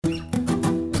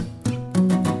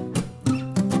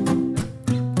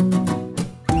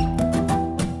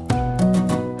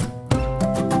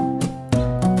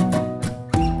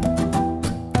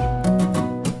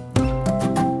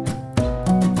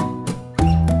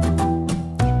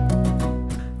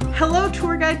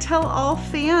Tell All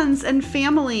fans and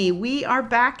family, we are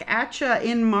back at ya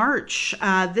in March.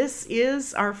 This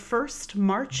is our first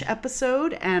March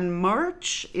episode, and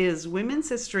March is Women's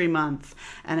History Month.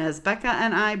 And as Becca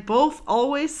and I both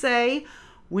always say,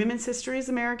 women's history is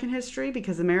American history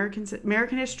because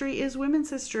American history is women's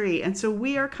history. And so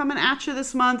we are coming at you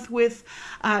this month with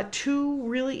two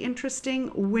really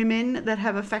interesting women that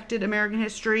have affected American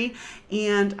history,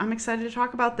 and I'm excited to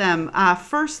talk about them.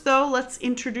 First, though, let's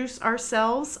introduce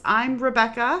ourselves. I'm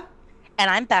Rebecca. And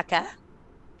I'm Becca.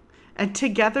 And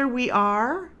together we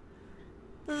are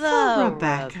The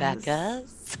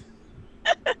Rebeccas.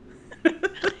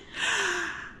 Rebeccas.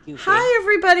 Hi,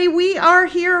 everybody. We are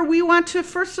here. We want to,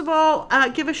 first of all,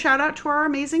 give a shout out to our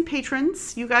amazing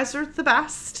patrons. You guys are the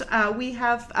best. We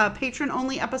have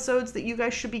patron-only episodes that you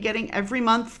guys should be getting every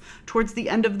month towards the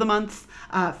end of the month.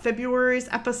 February's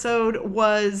episode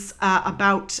was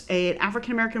about an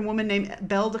African-American woman named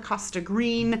Belle DaCosta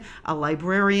Green, a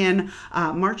librarian.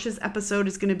 March's episode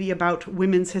is going to be about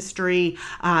women's history.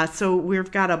 So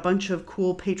we've got a bunch of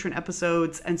cool patron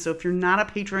episodes. And so if you're not a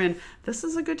patron, this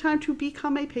is a good time to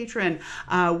become a patron.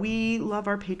 We love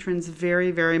our patrons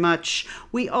very, very much.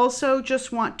 We also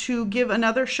just want to give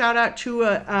another shout out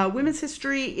to Women's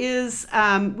History is,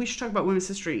 we should talk about Women's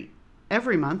History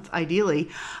every month, ideally.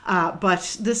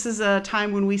 But this is a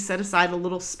time when we set aside a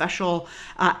little special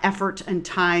effort and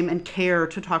time and care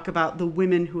to talk about the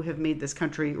women who have made this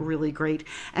country really great.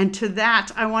 And to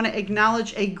that, I want to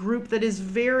acknowledge a group that is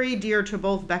very dear to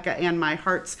both Becca and my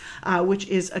hearts, which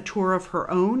is A Tour of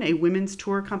Her Own, a women's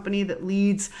tour company that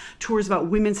leads tours about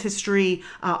women's history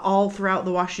all throughout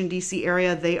the Washington, D.C.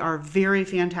 area. They are very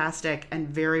fantastic and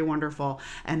very wonderful.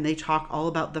 And they talk all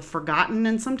about the forgotten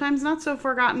and sometimes not so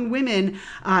forgotten women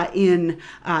in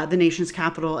the nation's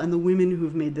capital and the women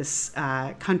who've made this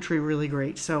country really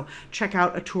great. So check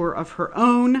out A Tour of Her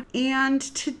Own. And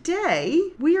today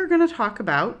we are going to talk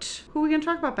about, who are we going to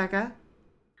talk about, Becca?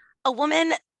 A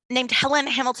woman named Helen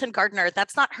Hamilton Gardner.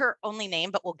 That's not her only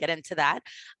name, but we'll get into that.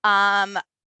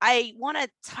 I want to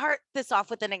start this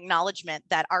off with an acknowledgement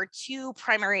that our two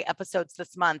primary episodes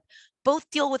this month both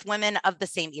deal with women of the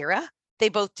same era. They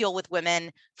both deal with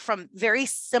women from very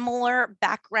similar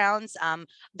backgrounds.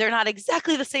 They're not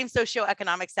exactly the same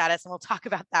socioeconomic status, and we'll talk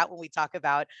about that when we talk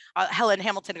about Helen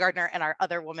Hamilton Gardner and our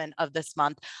other woman of this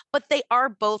month. But they are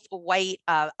both white,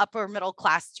 upper middle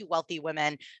class to wealthy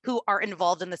women who are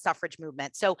involved in the suffrage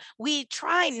movement. So we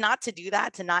try not to do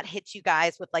that, to not hit you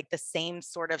guys with like the same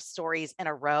sort of stories in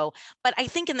a row. But I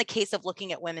think in the case of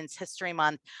looking at Women's History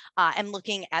Month and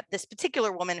looking at this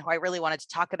particular woman who I really wanted to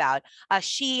talk about,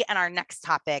 she and our next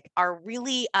topic are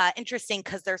really interesting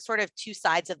because they're sort of two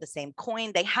sides of the same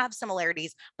coin. They have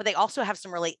similarities, but they also have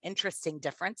some really interesting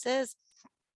differences.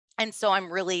 And so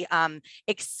I'm really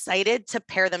excited to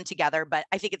pair them together, but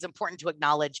I think it's important to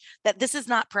acknowledge that this is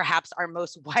not perhaps our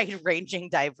most wide-ranging,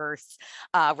 diverse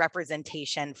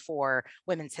representation for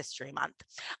Women's History Month.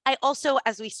 I also,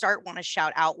 as we start, want to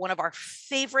shout out one of our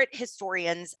favorite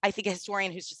historians. I think a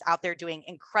historian who's just out there doing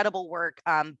incredible work,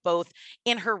 both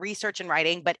in her research and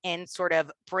writing, but in sort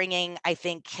of bringing, I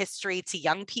think, history to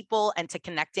young people and to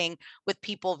connecting with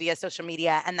people via social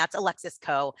media. And that's Alexis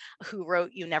Coe, who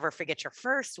wrote You Never Forget Your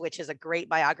First, which is a great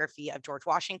biography of George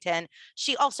Washington.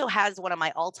 She also has one of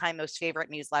my all-time most favorite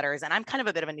newsletters, and I'm kind of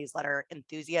a bit of a newsletter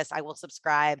enthusiast. I will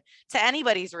subscribe to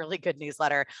anybody's really good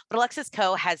newsletter, but Alexis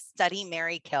Coe has Study,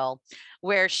 Marry, Kill,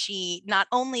 where she not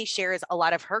only shares a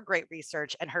lot of her great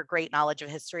research and her great knowledge of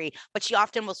history, but she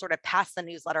often will sort of pass the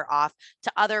newsletter off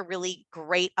to other really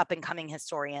great up-and-coming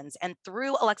historians. And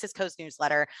through Alexis Coe's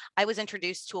newsletter, I was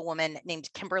introduced to a woman named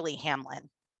Kimberly Hamlin.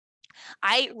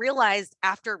 I realized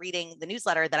after reading the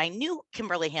newsletter that I knew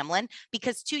Kimberly Hamlin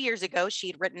because 2 years ago, she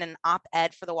had written an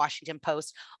op-ed for the Washington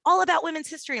Post all about Women's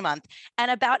History Month and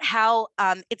about how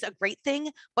it's a great thing,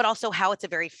 but also how it's a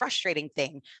very frustrating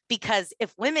thing. Because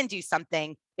if women do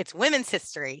something, it's women's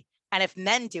history. And if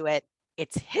men do it,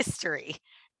 it's history.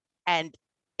 And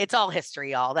it's all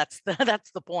history, y'all. That's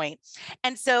the point.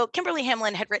 And so Kimberly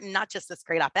Hamlin had written not just this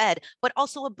great op-ed, but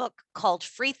also a book called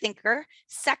Free Thinker,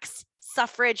 Sex,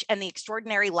 Suffrage, and the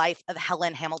Extraordinary Life of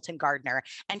Helen Hamilton Gardner.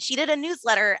 And she did a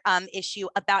newsletter issue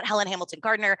about Helen Hamilton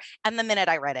Gardner. And the minute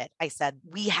I read it, I said,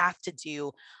 we have to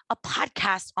do a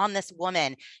podcast on this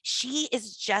woman. She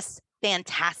is just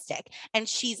fantastic. And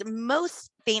she's most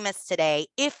famous today,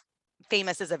 if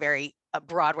famous is a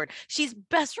broad word. She's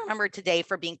best remembered today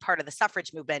for being part of the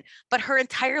suffrage movement, but her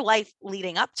entire life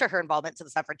leading up to her involvement to the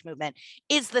suffrage movement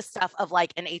is the stuff of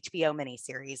like an HBO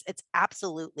miniseries. It's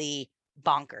absolutely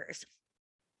bonkers.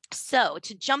 So,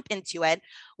 to jump into it,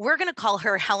 we're going to call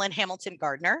her Helen Hamilton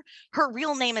Gardner. Her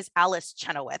real name is Alice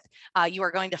Chenoweth. You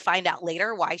are going to find out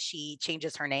later why she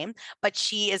changes her name, but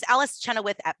she is Alice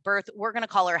Chenoweth at birth. We're going to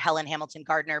call her Helen Hamilton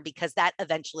Gardner because that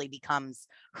eventually becomes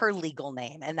her legal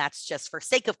name. And that's just for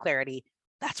sake of clarity.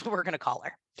 That's what we're going to call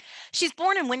her. She's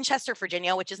born in Winchester,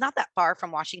 Virginia, which is not that far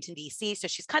from Washington, D.C. So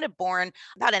she's kind of born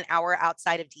about an hour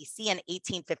outside of D.C. in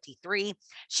 1853.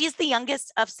 She's the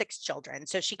youngest of 6 children.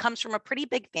 So she comes from a pretty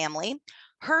big family.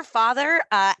 Her father,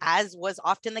 as was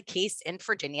often the case in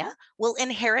Virginia, will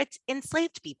inherit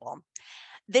enslaved people.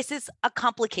 This is a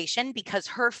complication because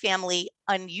her family,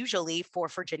 unusually for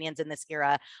Virginians in this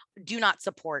era, do not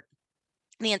support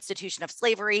the institution of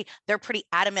slavery. They're pretty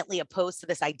adamantly opposed to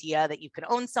this idea that you can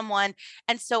own someone.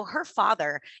 And so her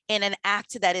father, in an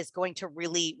act that is going to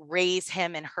really raise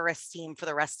him in her esteem for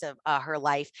the rest of her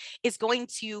life, is going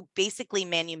to basically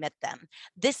manumit them.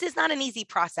 This is not an easy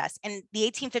process. In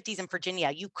the 1850s in Virginia,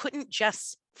 you couldn't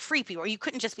just free people, or you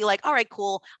couldn't just be like, all right,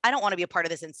 cool, I don't want to be a part of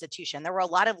this institution. There were a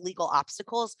lot of legal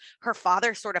obstacles. Her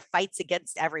father sort of fights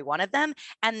against every one of them.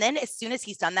 And then as soon as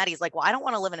he's done that, he's like, well, I don't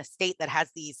want to live in a state that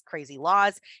has these crazy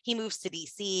laws. He moves to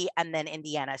DC and then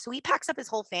Indiana. So he packs up his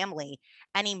whole family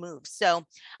and he moves. So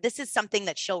this is something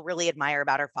that she'll really admire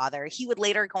about her father. He would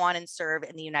later go on and serve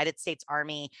in the United States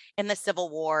Army in the Civil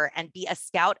War and be a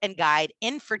scout and guide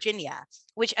in Virginia,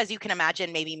 which, as you can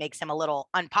imagine, maybe makes him a little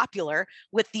unpopular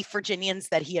with the Virginians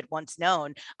that he had once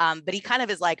known. But he kind of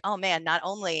is like, oh man, not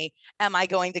only am I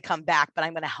going to come back, but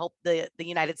I'm going to help the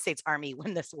United States Army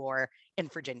win this war in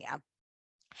Virginia.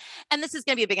 And this is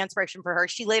going to be a big inspiration for her.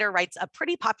 She later writes a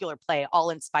pretty popular play,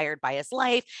 all inspired by his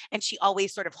life, and she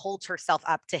always sort of holds herself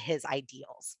up to his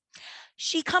ideals.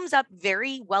 She comes up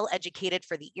very well educated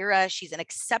for the era. She's an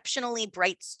exceptionally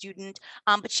bright student,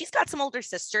 but she's got some older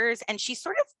sisters, and she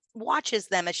sort of watches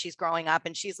them as she's growing up,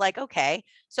 and she's like, okay,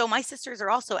 so my sisters are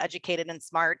also educated and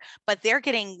smart, but they're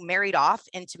getting married off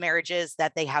into marriages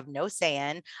that they have no say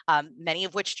in, many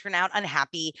of which turn out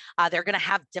unhappy. They're going to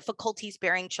have difficulties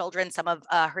bearing children. Some of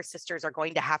her sisters are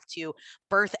going to have to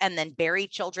birth and then bury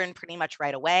children pretty much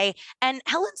right away. And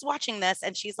Helen's watching this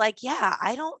and she's like, yeah,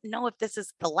 I don't know if this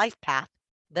is the life path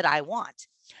that I want.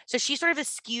 So she sort of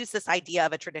eschews this idea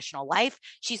of a traditional life.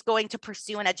 She's going to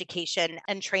pursue an education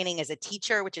and training as a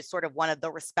teacher, which is sort of one of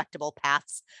the respectable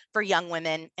paths for young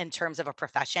women in terms of a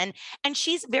profession. And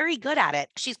she's very good at it.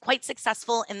 She's quite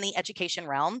successful in the education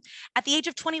realm. At the age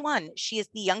of 21, she is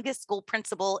the youngest school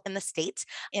principal in the state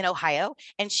in Ohio,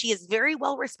 and she is very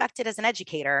well respected as an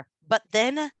educator. But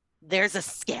then there's a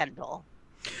scandal.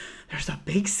 There's a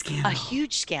big scandal. A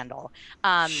huge scandal.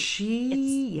 It's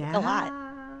a lot.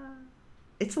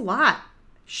 It's a lot.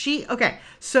 She's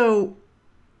the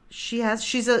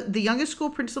youngest school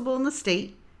principal in the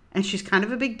state, and she's kind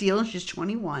of a big deal, and she's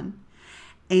 21.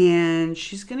 And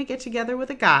she's going to get together with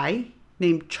a guy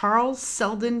named Charles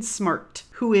Selden Smart,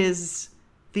 who is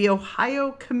the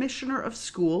Ohio Commissioner of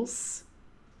Schools,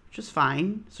 which is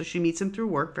fine. So she meets him through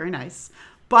work. Very nice.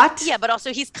 But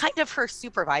also he's kind of her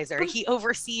supervisor. He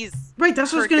oversees. Right.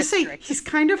 That's what I was going to say. He's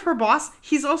kind of her boss.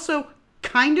 He's also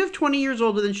kind of 20 years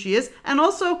older than she is, and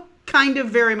also kind of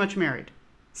very much married.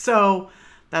 So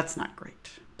that's not great.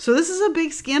 So this is a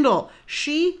big scandal.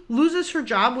 She loses her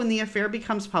job when the affair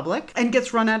becomes public and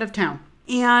gets run out of town.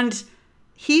 And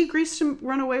he agrees to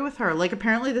run away with her. Like,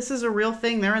 apparently this is a real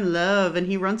thing. They're in love, and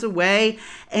he runs away.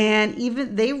 And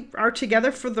even they are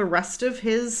together for the rest of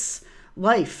his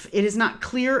life. It is not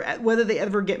clear whether they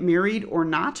ever get married or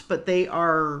not, but they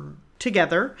are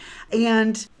together.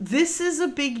 And this is a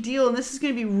big deal, and this is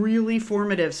going to be really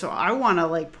formative. So I want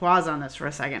to pause on this for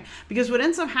a second, because what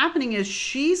ends up happening is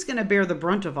she's going to bear the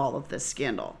brunt of all of this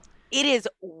scandal. It is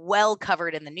well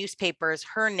covered in the newspapers.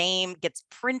 Her name gets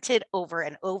printed over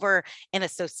and over in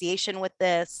association with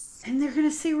this. And they're going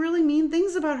to say really mean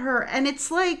things about her. And it's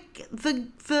like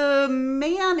the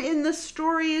man in the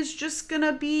story is just going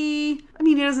to be,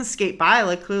 he doesn't skate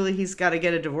by. Clearly he's got to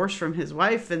get a divorce from his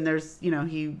wife, and there's,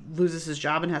 he loses his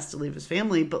job and has to leave his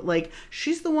family. But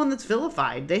she's the one that's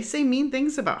vilified. They say mean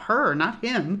things about her, not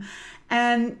him.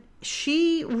 And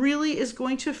she really is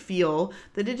going to feel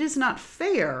that it is not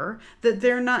fair that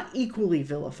they're not equally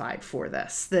vilified for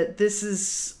this. That this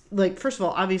is, first of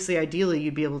all, obviously, ideally,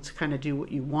 you'd be able to kind of do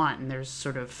what you want. And there's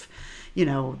sort of,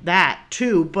 that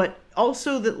too. But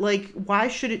also that, like, why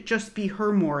should it just be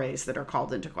her mores that are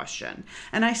called into question?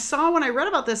 And I saw, when I read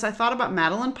about this, I thought about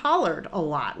Madeline Pollard a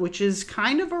lot, which is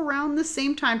kind of around the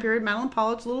same time period. Madeline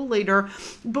Pollard's a little later,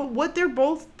 but what they're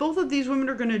both of these women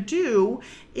are going to do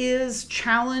is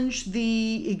challenge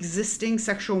the existing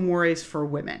sexual mores for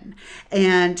women,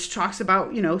 and talks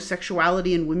about, you know,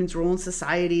 sexuality and women's role in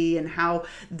society, and how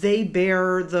they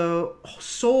bear the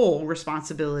sole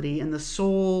responsibility and the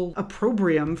sole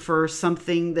opprobrium for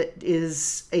something that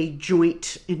is a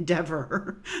joint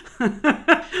endeavor.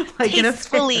 Like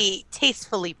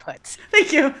tastefully put.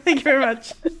 Thank you very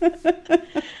much.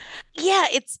 Yeah,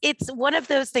 it's one of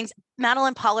those things.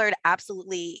 Madeline Pollard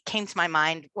absolutely came to my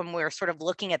mind when we were sort of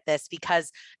looking at this,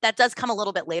 because that does come a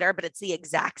little bit later, but it's the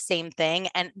exact same thing.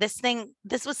 And this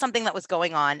was something that was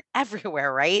going on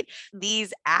everywhere, right?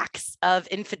 These acts of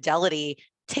infidelity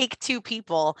take two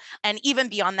people, and even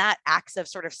beyond that, acts of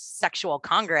sort of sexual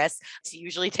congress to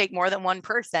usually take more than one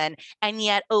person. And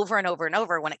yet over and over and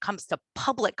over, when it comes to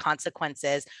public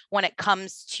consequences, when it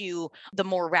comes to the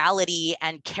morality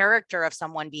and character of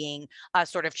someone being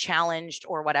sort of challenged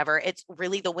or whatever, it's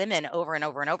really the women over and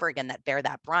over and over again that bear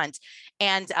that brunt.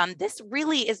 And this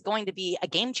really is going to be a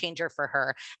game changer for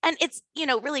her. And it's, you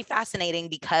know, really fascinating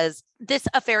because this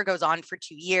affair goes on for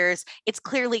 2 years. It's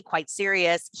clearly quite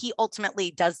serious. He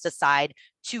ultimately does decide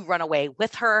to run away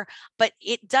with her, but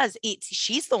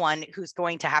she's the one who's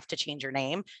going to have to change her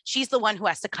name. She's the one who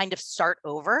has to kind of start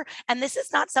over. And this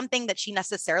is not something that she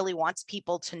necessarily wants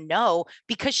people to know,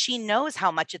 because she knows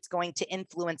how much it's going to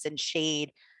influence and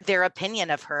shade their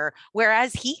opinion of her.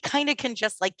 Whereas he kind of can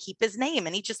just like keep his name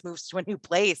and he just moves to a new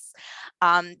place.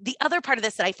 The other part of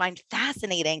this that I find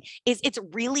fascinating is it's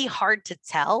really hard to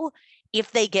tell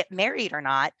if they get married or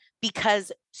not,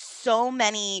 because so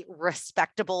many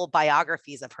respectable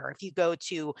biographies of her, if you go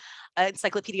to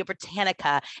Encyclopedia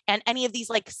Britannica and any of these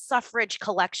like suffrage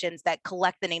collections that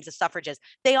collect the names of suffragists,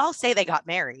 they all say they got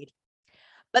married.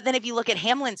 But then if you look at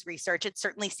Hamlin's research, it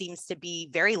certainly seems to be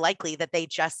very likely that they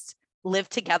just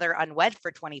lived together unwed for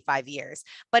 25 years.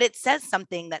 But it says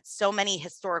something that so many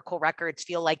historical records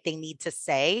feel like they need to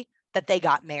say that they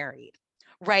got married,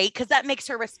 right? Because that makes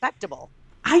her respectable.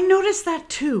 I noticed that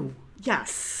too.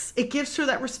 Yes, it gives her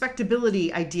that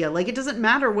respectability idea. Like, it doesn't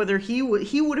matter whether he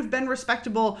would have been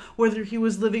respectable, whether he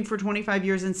was living for 25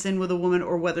 years in sin with a woman,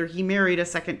 or whether he married a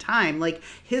second time. Like,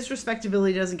 his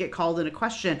respectability doesn't get called into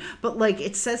question. But like,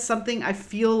 it says something, I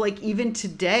feel like even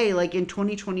today, like in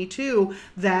 2022,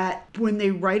 that when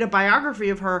they write a biography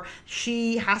of her,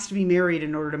 she has to be married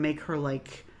in order to make her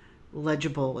like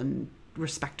legible and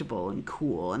respectable and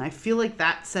cool. And I feel like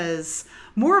that says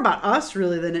more about us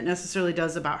really than it necessarily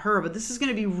does about her. But this is going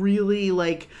to be really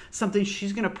like something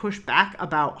she's going to push back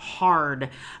about hard.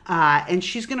 And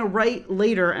she's going to write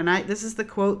later, and this is the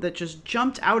quote that just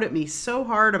jumped out at me so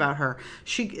hard about her.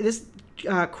 This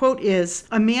quote is,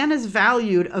 "A man is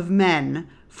valued of men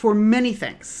for many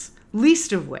things,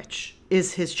 least of which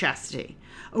is his chastity.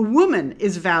 A woman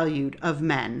is valued of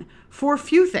men for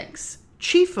few things,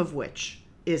 chief of which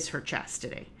is her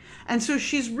chastity." And so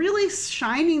she's really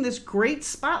shining this great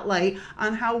spotlight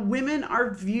on how women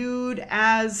are viewed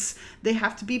as they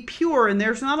have to be pure, and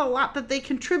there's not a lot that they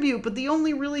contribute, but the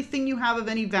only really thing you have of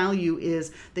any value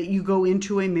is that you go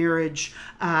into a marriage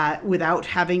without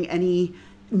having any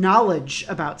knowledge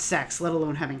about sex, let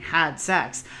alone having had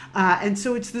sex. And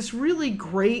so it's this really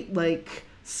great like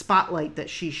spotlight that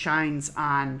she shines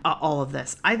on all of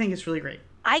this. I think it's really great.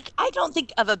 I don't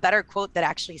think of a better quote that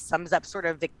actually sums up sort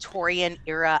of Victorian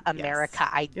era America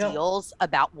ideals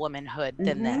about womanhood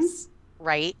than this,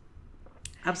 right?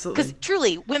 Absolutely. Because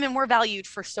truly, women were valued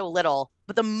for so little,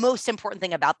 but the most important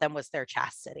thing about them was their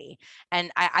chastity.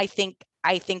 And I think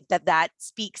that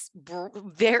speaks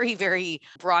very, very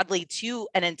broadly to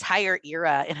an entire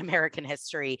era in American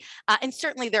history. And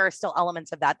certainly there are still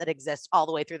elements of that exist all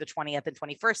the way through the 20th and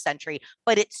 21st century,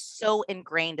 but it's so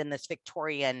ingrained in this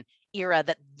Victorian era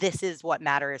that this is what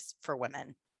matters for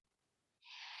women.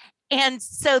 And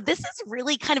so this is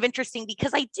really kind of interesting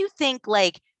because I do think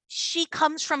like she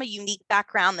comes from a unique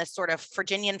background, this sort of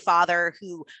Virginian father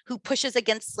who pushes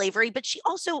against slavery, but she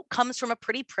also comes from a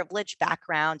pretty privileged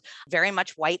background, very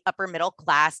much white, upper middle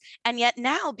class. And yet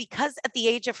now, because at the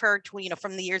age of her,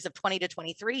 from the years of 20 to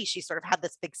 23, she sort of had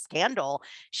this big scandal.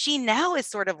 She now is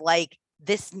sort of like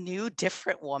this new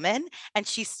different woman, and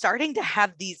she's starting to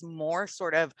have these more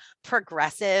sort of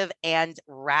progressive and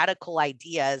radical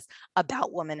ideas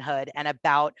about womanhood and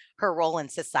about her role in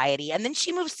society. And then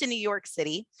she moves to New York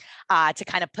City to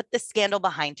kind of put the scandal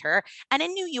behind her. And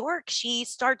in New York, she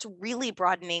starts really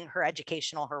broadening her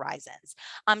educational horizons.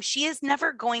 She is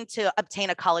never going to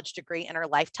obtain a college degree in her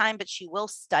lifetime, but she will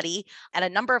study at a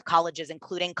number of colleges,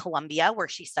 including Columbia, where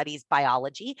she studies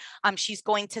biology. She's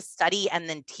going to study and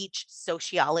then teach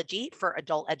sociology for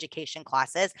adult education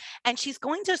classes. And she's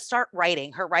going to start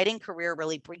writing. Her writing career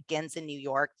really begins in New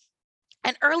York.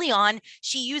 And early on,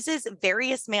 she uses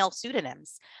various male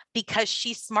pseudonyms because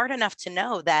she's smart enough to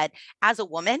know that as a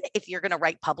woman, if you're going to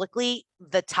write publicly,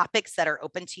 the topics that are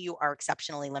open to you are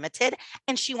exceptionally limited.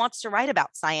 And she wants to write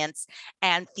about science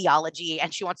and theology,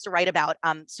 and she wants to write about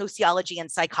sociology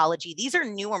and psychology. These are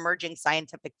new emerging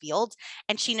scientific fields,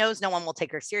 and she knows no one will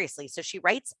take her seriously. So she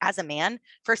writes as a man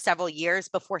for several years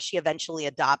before she eventually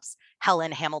adopts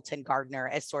Helen Hamilton Gardner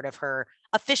as sort of her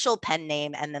official pen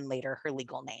name and then later her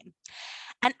legal name.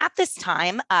 And at this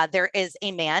time, there is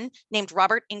a man named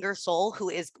Robert Ingersoll, who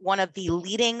is one of the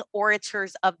leading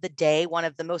orators of the day, one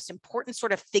of the most important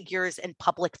sort of figures in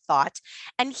public thought.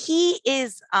 And he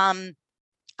is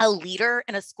a leader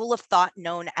in a school of thought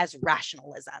known as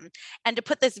rationalism. And to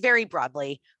put this very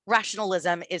broadly,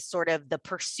 rationalism is sort of the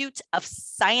pursuit of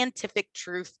scientific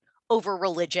truth over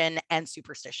religion and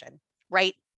superstition,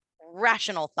 right?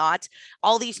 Rational thought.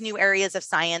 All these new areas of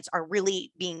science are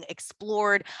really being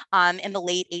explored in the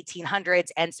late 1800s.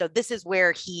 And so this is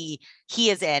where he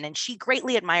is in. And she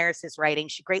greatly admires his writing.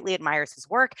 She greatly admires his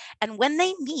work. And when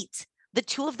they meet, the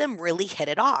two of them really hit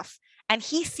it off. And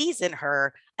he sees in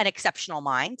her an exceptional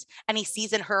mind, and he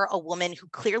sees in her a woman who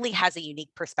clearly has a unique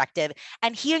perspective,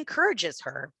 and he encourages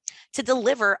her to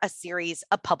deliver a series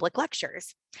of public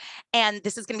lectures. And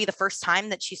this is going to be the first time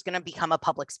that she's going to become a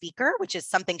public speaker, which is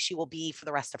something she will be for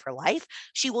the rest of her life.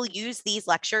 She will use these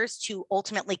lectures to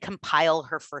ultimately compile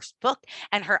her first book,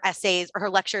 and her essays or her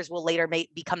lectures will later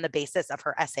become the basis of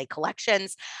her essay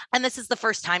collections. And this is the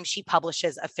first time she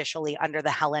publishes officially under the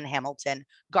Helen Hamilton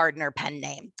Gardner pen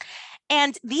name.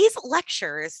 And these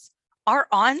lectures are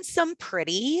on some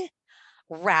pretty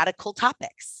radical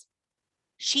topics.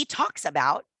 She talks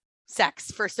about sex,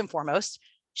 first and foremost.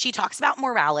 She talks about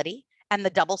morality and the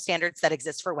double standards that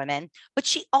exist for women, but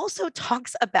she also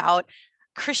talks about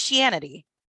Christianity.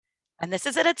 And this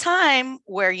is at a time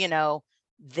where,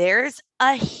 there's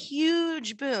a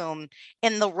huge boom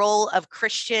in the role of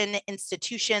Christian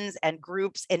institutions and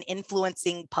groups in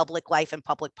influencing public life and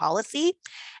public policy.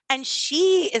 And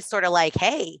she is sort of like,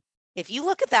 hey, if you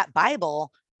look at that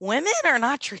Bible, women are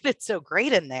not treated so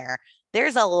great in there.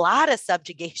 There's a lot of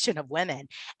subjugation of women.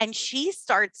 And she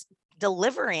starts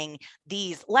delivering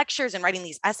these lectures and writing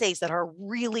these essays that are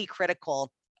really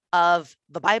critical of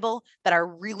the Bible, that are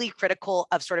really critical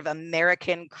of sort of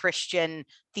American Christian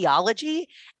theology.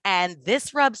 And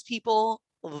this rubs people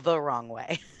the wrong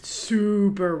way.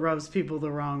 Super rubs people the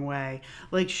wrong way.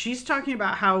 Like, she's talking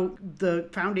about how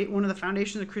one of the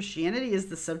foundations of Christianity is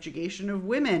the subjugation of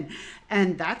women.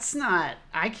 And that's not,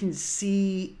 I can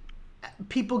see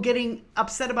people getting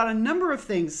upset about a number of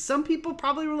things. Some people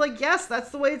probably were like, yes,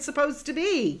 that's the way it's supposed to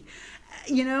be.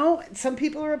 Some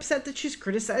people are upset that she's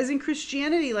criticizing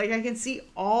Christianity. Like, I can see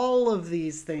all of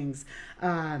these things.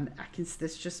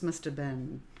 This just must have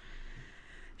been,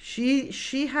 she's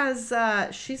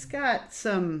got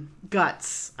some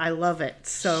guts. I love it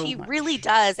so she much. Really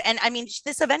does. And I mean,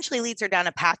 this eventually leads her down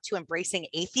a path to embracing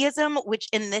atheism, which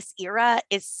in this era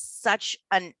is such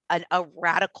a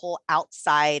radical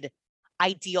outside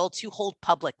ideal to hold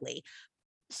publicly.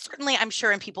 Certainly, I'm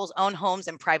sure in people's own homes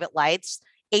and private lives,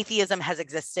 atheism has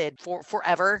existed for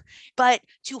forever, but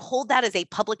to hold that as a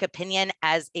public opinion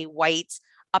as a white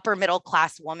upper middle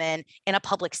class woman in a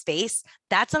public space,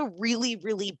 that's a really,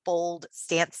 really bold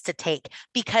stance to take,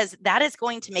 because that is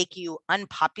going to make you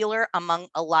unpopular among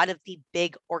a lot of the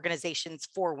big organizations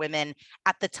for women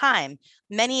at the time.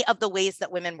 Many of the ways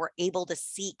that women were able to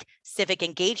seek civic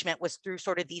engagement was through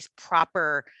sort of these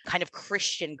proper kind of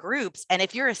Christian groups. And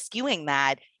if you're eschewing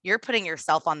that, you're putting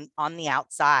yourself on the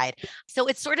outside. So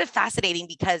it's sort of fascinating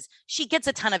because she gets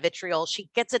a ton of vitriol, she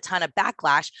gets a ton of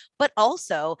backlash, but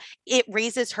also it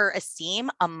raises her esteem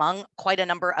among quite a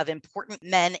number of important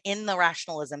men in the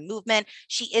rationalism movement.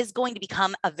 She is going to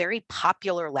become a very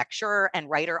popular lecturer and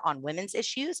writer on women's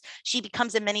issues. She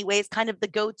becomes in many ways kind of the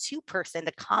go-to person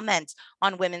to comment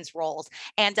on women's roles.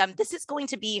 And this is going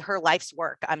to be her life's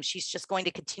work. She's just going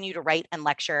to continue to write and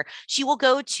lecture. She will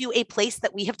go to a place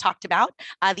that we have talked about,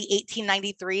 the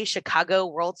 1893 Chicago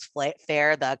World's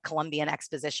Fair, the Columbian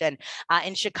Exposition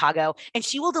in Chicago. And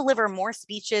she will deliver more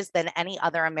speeches than any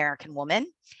other American woman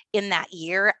in that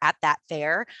year at that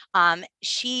fair.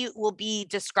 She will be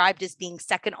described as being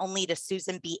second only to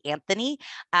Susan B. Anthony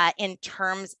in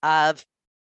terms of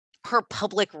her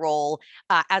public role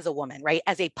as a woman, right?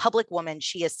 As a public woman,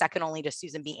 she is second only to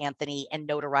Susan B. Anthony in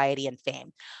notoriety and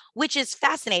fame, which is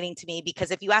fascinating to me because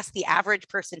if you ask the average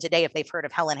person today if they've heard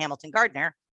of Helen Hamilton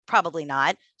Gardner, probably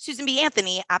not. Susan B.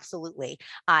 Anthony, absolutely.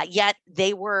 Yet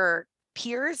they were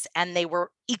peers and they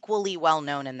were equally well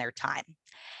known in their time.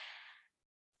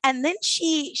 And then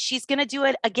she's going to do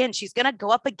it again. She's going to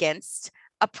go up against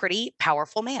a pretty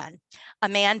powerful man, a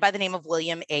man by the name of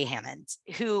William A. Hammond,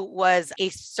 who was a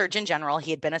Surgeon General.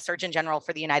 He had been a Surgeon General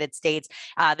for the United States.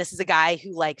 This is a guy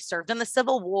who served in the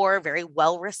Civil War, very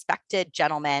well-respected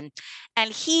gentleman.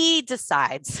 And he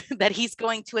decides that he's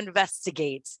going to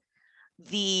investigate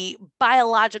the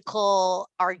biological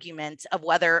argument of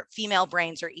whether female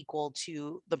brains are equal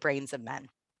to the brains of men.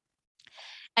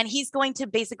 And he's going to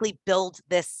basically build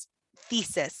this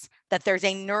thesis that there's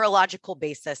a neurological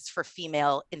basis for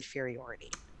female inferiority.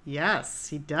 Yes,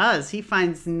 he does. He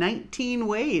finds 19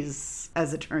 ways,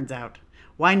 as it turns out.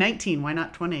 Why 19? Why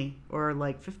not 20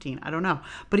 or 15? I don't know.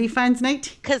 But he finds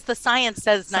 19. Because the science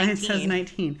says 19. Science says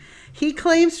 19. He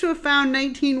claims to have found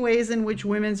 19 ways in which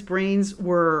women's brains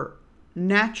were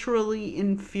naturally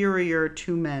inferior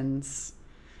to men's.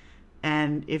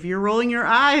 And if you're rolling your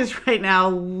eyes right now,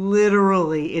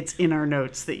 literally, it's in our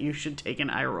notes that you should take an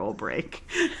eye roll break.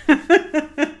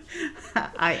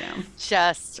 I am.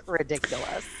 Just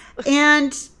ridiculous.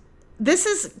 And this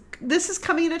is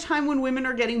coming at a time when women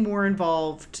are getting more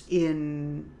involved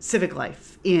in civic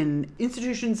life, in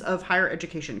institutions of higher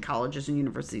education, colleges and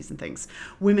universities and things.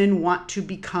 Women want to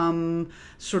become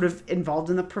sort of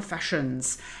involved in the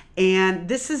professions. And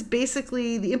this is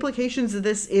basically the implications of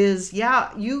this is, yeah,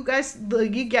 you guys,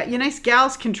 you nice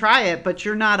gals can try it, but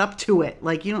you're not up to it.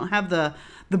 You don't have the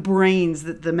brains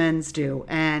that the men's do.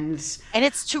 And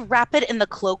it's to wrap it in the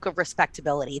cloak of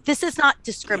respectability. This is not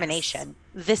discrimination.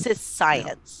 Yes. This is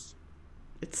science. No.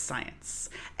 It's science.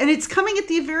 And it's coming at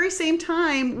the very same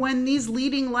time when these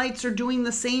leading lights are doing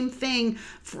the same thing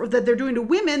that they're doing to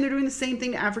women. They're doing the same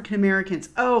thing to African Americans.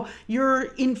 Oh,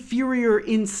 you're inferior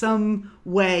in some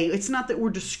way. It's not that we're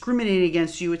discriminating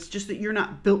against you. It's just that you're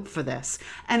not built for this.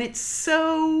 And it's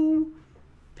so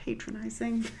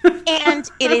patronizing. And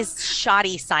it is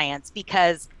shoddy science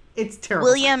because it's terrible.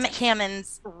 William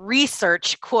Hammond's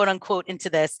research, quote unquote, into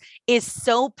this is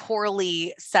so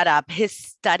poorly set up. His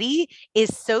study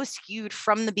is so skewed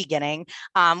from the beginning,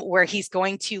 where he's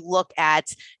going to look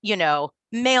at,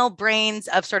 male brains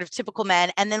of sort of typical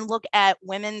men, and then look at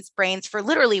women's brains for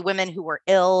literally women who were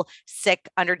ill, sick,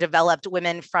 underdeveloped,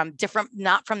 women from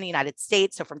not from the United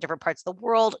States, so from different parts of the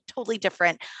world, totally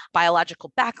different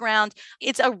biological background.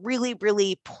 It's a really,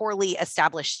 really poorly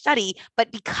established study,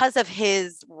 but because of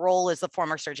his role as the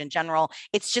former Surgeon General,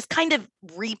 it's just kind of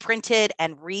reprinted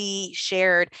and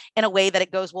reshared in a way that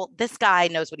it goes, well, this guy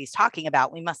knows what he's talking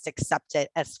about. We must accept it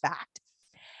as fact.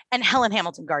 And Helen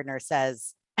Hamilton Gardner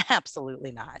says,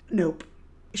 absolutely not. Nope.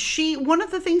 One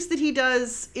of the things that he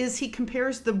does is he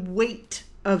compares the weight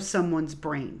of someone's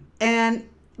brain. And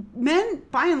men,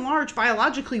 by and large,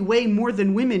 biologically weigh more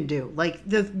than women do.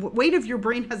 The weight of your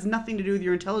brain has nothing to do with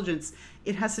your intelligence.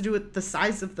 It has to do with the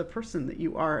size of the person that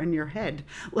you are in your head.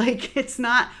 It's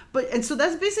not, and so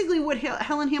that's basically what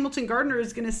Helen Hamilton Gardner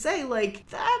is going to say.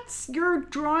 You're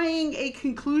drawing a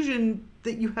conclusion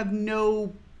that you have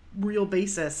no real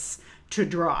basis to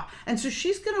draw. And so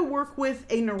she's going to work with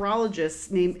a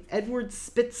neurologist named Edward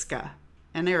Spitzka,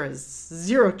 and there is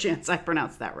zero chance I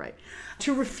pronounced that right,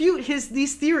 to refute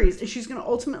these theories. And she's going to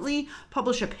ultimately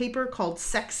publish a paper called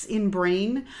Sex in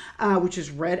Brain, which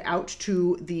is read out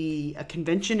to the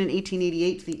convention in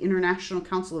 1888, the International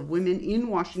Council of Women in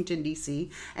Washington, D.C.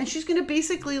 And she's going to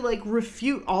basically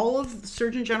refute all of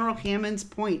Surgeon General Hammond's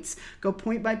points, go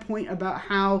point by point about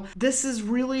how this is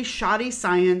really shoddy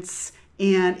science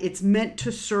and it's meant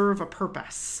to serve a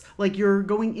purpose. You're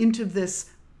going into this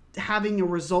having a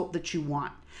result that you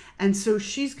want. And so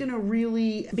she's going to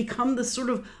really become the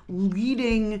sort of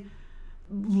leading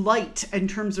light in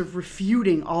terms of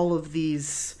refuting all of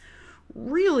these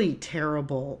really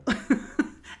terrible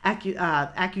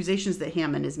accusations that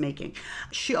Hammond is making.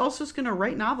 She also is going to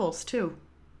write novels too.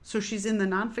 So she's in the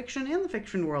nonfiction and the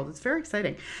fiction world. It's very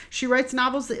exciting. She writes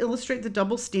novels that illustrate the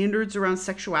double standards around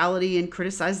sexuality and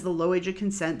criticize the low age of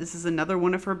consent. This is another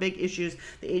one of her big issues.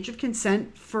 The age of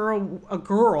consent for a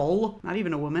girl, not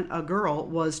even a woman, a girl,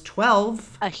 was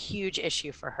 12. A huge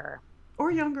issue for her.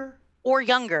 Or younger. Or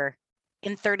younger.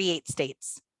 in 38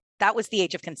 states. That was the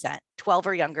age of consent, 12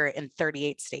 or younger in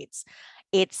 38 states.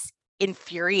 It's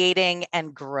infuriating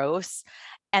and gross.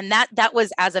 And that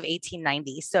was as of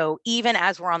 1890. So even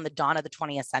as we're on the dawn of the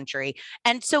 20th century.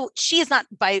 And so she is not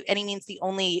by any means the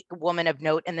only woman of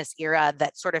note in this era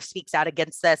that sort of speaks out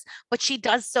against this, but she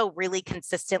does so really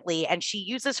consistently. And she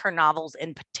uses her novels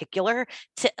in particular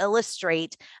to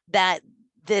illustrate that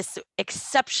this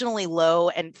exceptionally low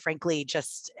and frankly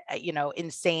just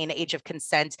insane age of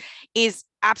consent is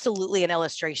absolutely an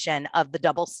illustration of the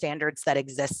double standards that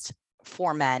exist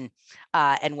for men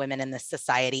and women in this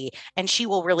society. And she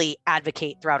will really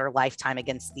advocate throughout her lifetime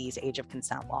against these age of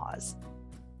consent laws.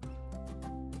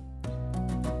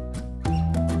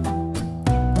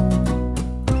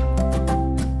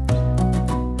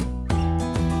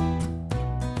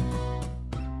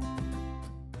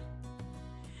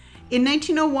 In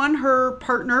 1901, her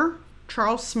partner,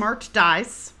 Charles Smart,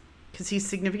 dies because he's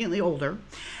significantly older.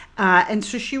 And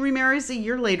so she remarries a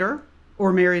year later,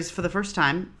 or marries for the first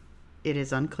time. It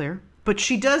is unclear. But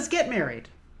she does get married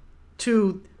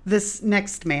to this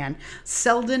next man,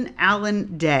 Selden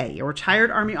Allen Day, a retired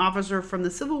Army officer from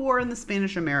the Civil War and the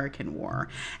Spanish-American War.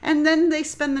 And then they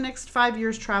spend the next 5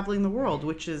 years traveling the world,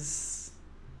 which is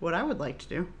what I would like to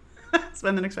do.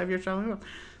 Spend the next 5 years traveling the world.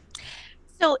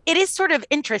 So it is sort of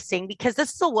interesting because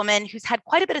this is a woman who's had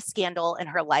quite a bit of scandal in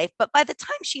her life, but by the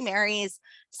time she marries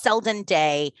Selden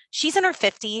Day, she's in her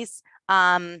 50s.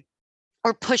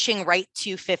 Or pushing right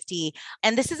to 50.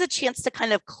 And this is a chance to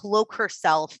kind of cloak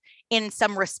herself in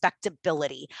some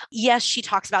respectability. Yes, she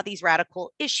talks about these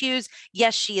radical issues.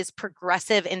 Yes, she is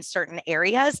progressive in certain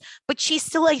areas, but she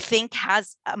still, I think,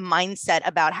 has a mindset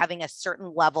about having a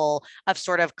certain level of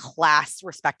sort of class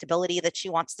respectability that she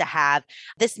wants to have.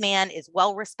 This man is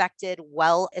well respected,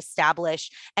 well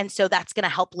established. And so that's going to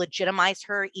help legitimize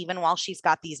her, even while she's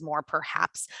got these more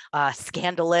perhaps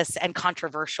scandalous and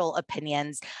controversial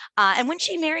opinions. And when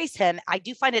she marries him, I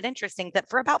do find it interesting that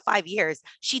for about 5 years,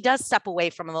 she does step away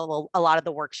from a lot of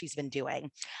the work she's been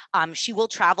doing. She will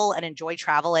travel and enjoy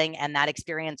traveling, and that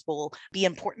experience will be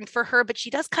important for her, but she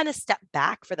does kind of step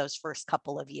back for those first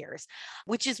couple of years,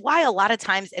 which is why a lot of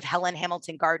times if Helen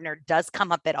Hamilton Gardner does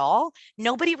come up at all,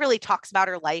 nobody really talks about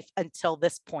her life until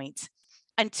this point,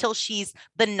 until she's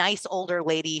the nice older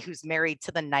lady who's married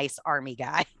to the nice Army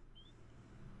guy.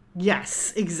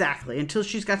 Yes, exactly. Until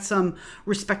she's got some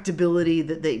respectability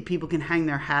that people can hang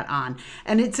their hat on.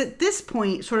 And it's at this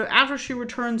point, sort of after she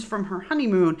returns from her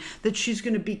honeymoon, that she's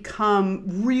going to become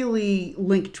really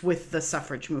linked with the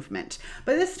suffrage movement.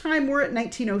 By this time, we're at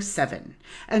 1907.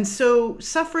 And so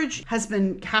suffrage has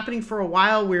been happening for a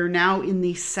while. We're now in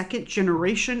the second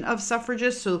generation of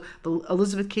suffragists. So the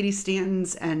Elizabeth Cady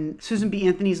Stantons and Susan B.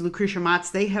 Anthony's, Lucretia Mott's,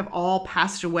 they have all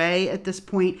passed away at this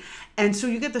point. And so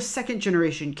you get the second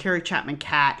generation, Carrie Chapman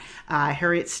Catt,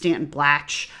 Harriet Stanton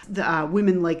Blatch, the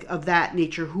women like of that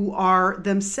nature who are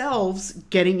themselves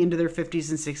getting into their 50s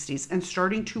and 60s and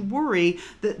starting to worry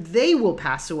that they will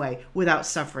pass away without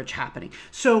suffrage happening.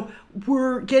 So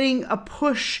we're getting a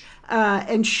push.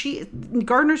 And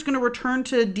Gardner's going to return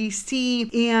to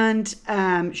DC,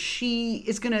 and she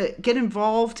is going to get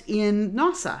involved in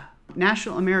NAWSA,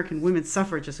 National American Women's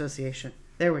Suffrage Association.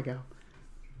 There we go.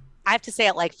 I have to say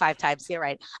it like 5 times. You're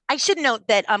right. I should note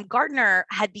that Gardner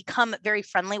had become very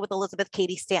friendly with Elizabeth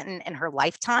Cady Stanton in her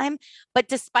lifetime, but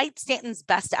despite Stanton's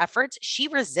best efforts, she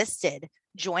resisted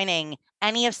joining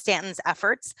any of Stanton's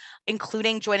efforts,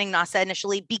 including joining NAWSA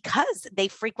initially, because they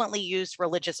frequently used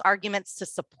religious arguments to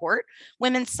support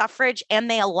women's suffrage, and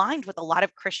they aligned with a lot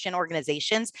of Christian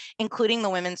organizations, including the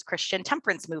Women's Christian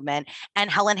Temperance Movement.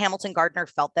 And Helen Hamilton Gardner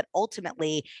felt that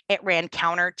ultimately it ran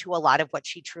counter to a lot of what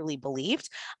she truly believed,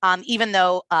 even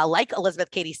though, like Elizabeth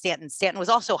Cady Stanton, Stanton was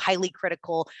also highly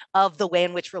critical of the way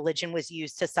in which religion was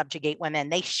used to subjugate women.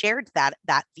 They shared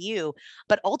that view,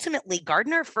 but ultimately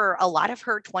Gardner, for a lot of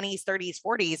her 20s, 30s,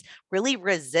 40s, really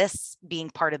resists being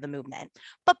part of the movement.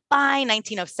 But by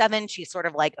 1907, she's sort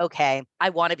of like, okay,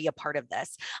 I want to be a part of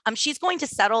this. She's going to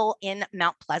settle in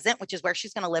Mount Pleasant, which is where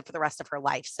she's going to live for the rest of her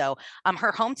life. So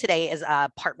her home today is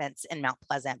apartments in Mount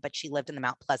Pleasant, but she lived in the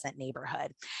Mount Pleasant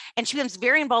neighborhood. And she becomes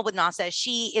very involved with NAWSA.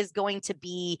 She is going to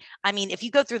be, if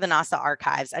you go through the NAWSA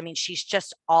archives, she's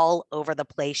just all over the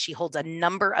place. She holds a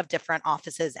number of different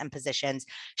offices and positions.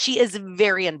 She is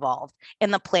very involved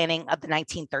in the planning of the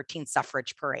 1913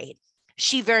 suffrage parade.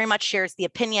 She very much shares the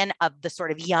opinion of the sort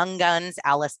of young guns,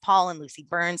 Alice Paul and Lucy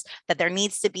Burns, that there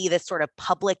needs to be this sort of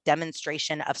public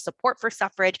demonstration of support for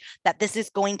suffrage, that this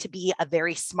is going to be a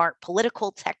very smart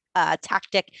political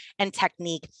tactic and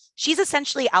technique. She's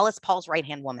essentially Alice Paul's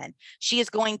right-hand woman. She is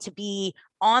going to be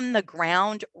on the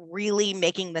ground, really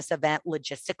making this event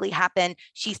logistically happen.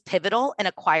 She's pivotal in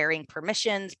acquiring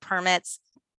permissions, permits,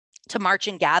 to march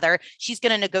and gather. She's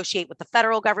going to negotiate with the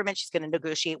federal government. She's going to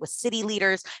negotiate with city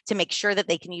leaders to make sure that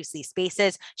they can use these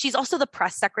spaces. She's also the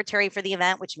press secretary for the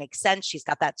event, which makes sense. She's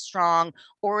got that strong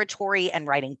oratory and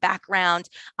writing background.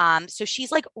 So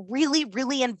she's like really,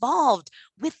 really involved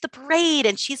with the parade,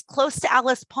 and she's close to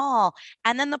Alice Paul.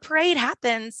 And then the parade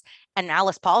happens, and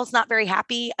Alice Paul is not very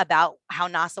happy about how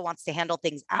NASA wants to handle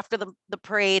things after the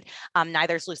parade.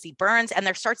 Neither is Lucy Burns. And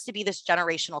there starts to be this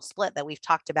generational split that we've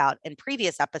talked about in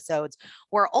previous episodes,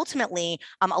 where ultimately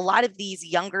a lot of these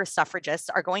younger suffragists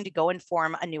are going to go and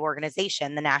form a new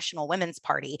organization, the National Women's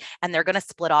Party, and they're going to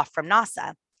split off from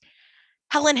NASA.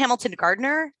 Helen Hamilton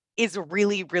Gardner is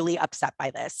really, really upset by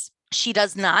this. She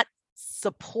does not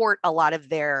support a lot of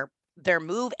their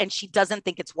move, and she doesn't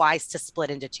think it's wise to split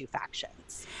into two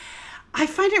factions. I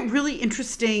find it really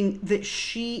interesting that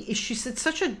she's at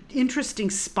such an interesting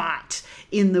spot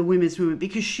in the women's movement,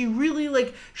 because she really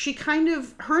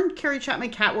her and Carrie Chapman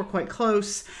Catt were quite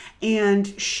close,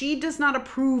 and she does not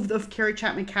approve of Carrie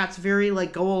Chapman Catt's very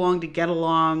go along to get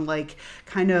along,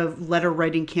 kind of letter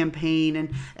writing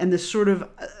campaign, and this sort of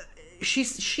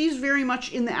she's very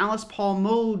much in the Alice Paul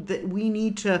mode that we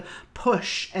need to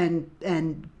push and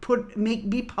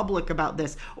be public about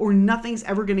this, or nothing's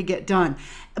ever going to get done.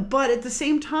 But at the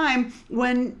same time,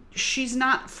 when she's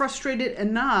not frustrated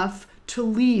enough to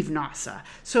leave NASA.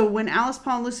 So when Alice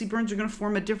Paul and Lucy Burns are going to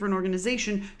form a different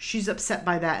organization, she's upset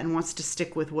by that and wants to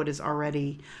stick with what is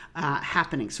already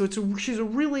happening. So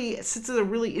she sits at a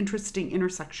really interesting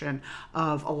intersection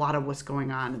of a lot of what's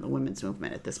going on in the women's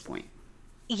movement at this point.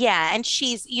 Yeah. And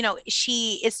she's,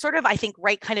 she is sort of, I think,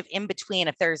 right kind of in between.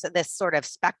 If there's this sort of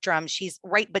spectrum, she's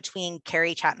right between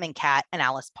Carrie Chapman Catt and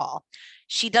Alice Paul.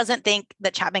 She doesn't think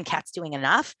that Chapman Catt's doing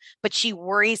enough, but she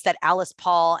worries that Alice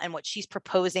Paul and what she's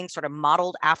proposing, sort of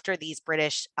modeled after these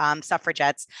British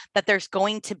suffragettes, that there's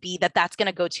going to be, that's going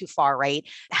to go too far, right?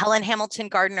 Helen Hamilton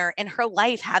Gardner, in her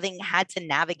life, having had to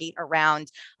navigate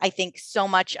around, I think, so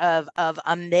much of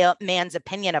a man's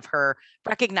opinion of her,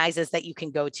 recognizes that you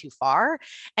can go too far.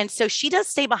 And so she does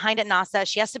stay behind at NASA.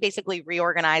 She has to basically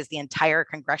reorganize the entire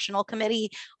congressional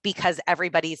committee, because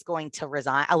everybody's going to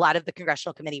resign. A lot of the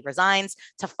congressional committee resigns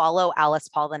to follow Alice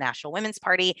Paul, the National Women's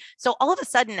Party. So all of a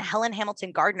sudden, Helen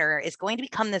Hamilton Gardner is going to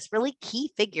become this really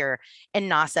key figure in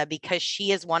NASA, because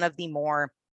she is one of the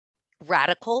more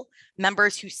radical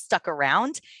members who stuck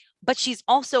around, but she's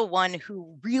also one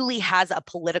who really has a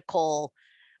political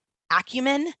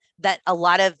acumen that a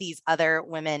lot of these other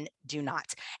women do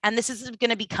not. And this is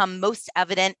going to become most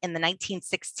evident in the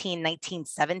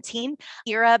 1916-1917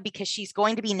 era, because she's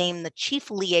going to be named the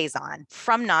chief liaison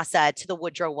from NASA to the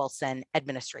Woodrow Wilson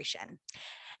administration.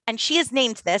 And she is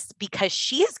named this because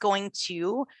she is going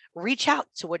to reach out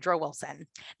to Woodrow Wilson.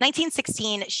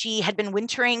 1916, she had been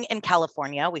wintering in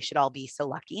California. We should all be so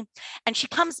lucky. And she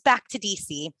comes back to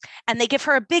DC, and they give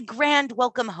her a big grand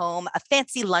welcome home, a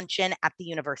fancy luncheon at the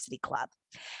University Club.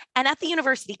 And at the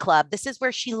University Club, this is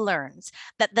where she learns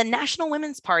that the National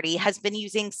Women's Party has been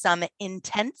using some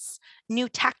intense new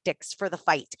tactics for the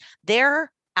fight.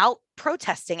 They're out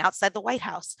protesting outside the White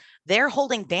House. They're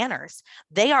holding banners.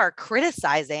 They are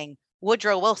criticizing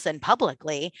Woodrow Wilson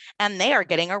publicly, and they are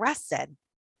getting arrested.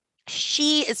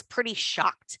 She is pretty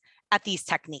shocked at these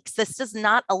techniques. This does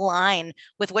not align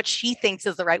with what she thinks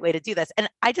is the right way to do this. And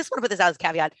I just want to put this out as a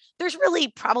caveat. There's really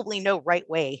probably no right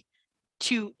way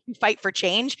to fight for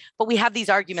change, but we have these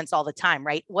arguments all the time,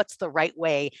 right? What's the right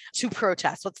way to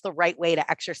protest? What's the right way to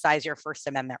exercise your First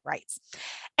Amendment rights?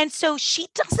 And so she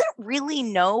doesn't really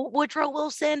know Woodrow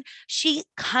Wilson. She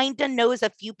kind of knows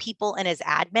a few people in his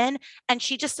admin, and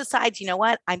she just decides, you know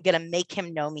what, I'm going to make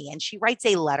him know me. And she writes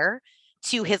a letter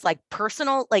to his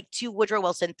personal, to Woodrow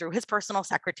Wilson through his personal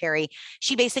secretary.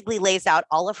 She basically lays out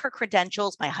all of her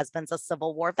credentials. My husband's a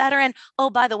Civil War veteran. Oh,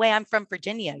 by the way, I'm from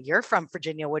Virginia. You're from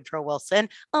Virginia, Woodrow Wilson.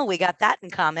 Oh, we got that in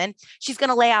common. She's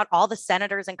going to lay out all the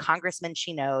senators and congressmen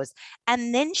she knows.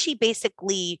 And then she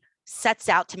basically sets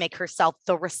out to make herself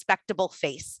the respectable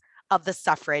face of the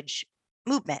suffrage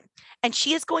movement. And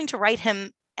she is going to write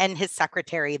him and his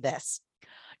secretary this: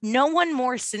 no one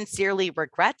more sincerely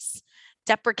regrets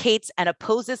deprecates and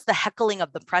opposes the heckling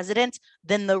of the president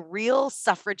than the real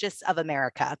suffragists of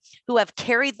America, who have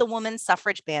carried the women's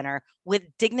suffrage banner with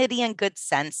dignity and good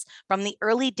sense from the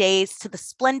early days to the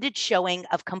splendid showing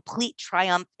of complete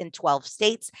triumph in 12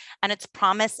 states and its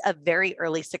promise of very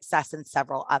early success in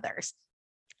several others.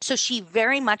 So she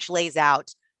very much lays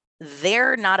out,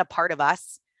 they're not a part of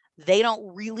us. They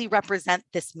don't really represent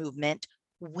this movement.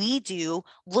 We do.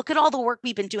 Look at all the work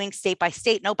we've been doing state by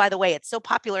state. No, by the way, it's so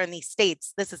popular in these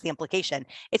states. This is the implication.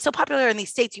 It's so popular in these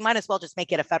states, you might as well just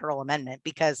make it a federal amendment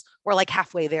because we're like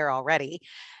halfway there already.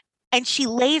 And she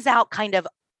lays out kind of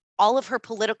all of her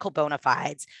political bona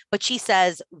fides, but she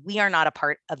says, we are not a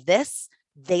part of this.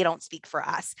 They don't speak for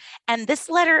us. And this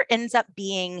letter ends up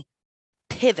being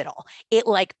pivotal. It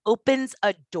like opens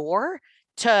a door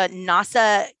to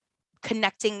NASA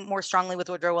connecting more strongly with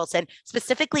Woodrow Wilson,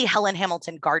 specifically Helen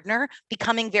Hamilton Gardner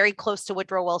becoming very close to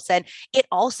Woodrow Wilson. It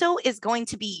also is going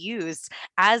to be used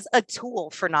as a tool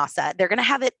for NASA. They're going to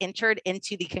have it entered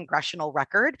into the congressional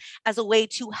record as a way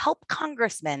to help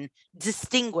congressmen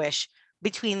distinguish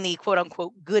between the quote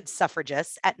unquote good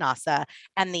suffragists at NASA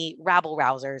and the rabble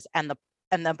rousers and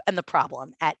the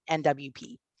problem at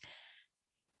NWP.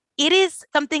 It is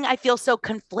something I feel so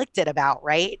conflicted about,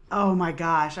 right? Oh my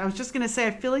gosh. I was just going to say,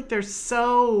 I feel like there's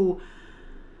such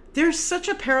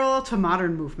a parallel to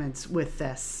modern movements with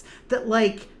this, that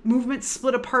like movements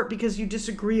split apart because you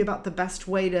disagree about the best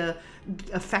way to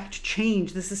affect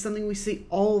change. This is something we see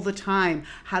all the time.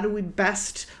 How do we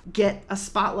best get a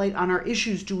spotlight on our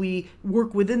issues? Do we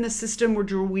work within the system or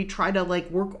do we try to like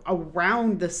work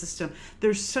around the system?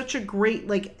 There's such a great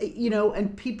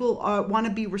and people want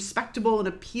to be respectable and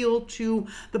appeal to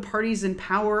the parties in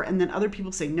power, and then other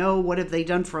people say, no, what have they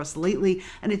done for us lately?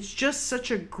 And it's just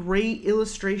such a great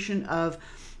illustration of,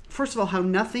 first of all, how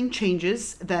nothing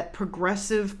changes, that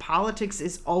progressive politics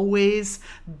is always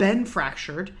been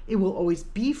fractured. It will always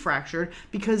be fractured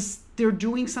because they're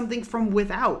doing something from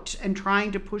without and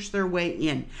trying to push their way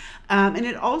in. And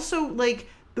it also, like,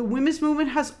 the women's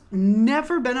movement has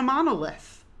never been a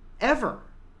monolith, ever.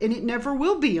 And it never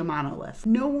will be a monolith.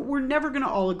 No, we're never going to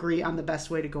all agree on the best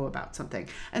way to go about something.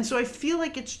 And so I feel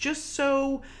like it's just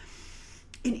so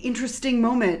an interesting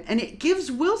moment. And it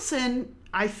gives Wilson,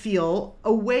 I feel,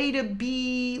 a way to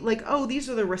be like, oh, these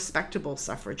are the respectable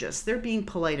suffragists. They're being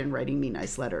polite and writing me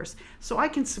nice letters. So I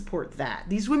can support that.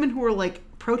 These women who are like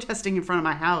protesting in front of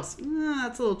my house,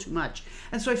 that's a little too much.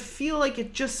 And so I feel like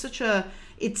it's just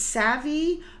it's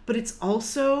savvy, but it's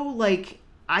also like,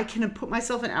 I can put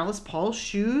myself in Alice Paul's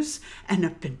shoes and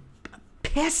have been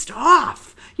pissed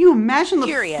off. You imagine the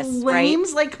flames, right?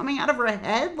 Like coming out of her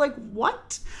head? Like,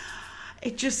 what?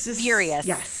 It just is furious.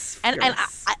 Yes. And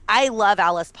I love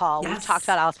Alice Paul. Yes. We've talked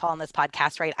about Alice Paul on this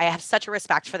podcast, right? I have such a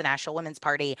respect for the National Women's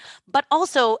Party. But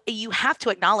also, you have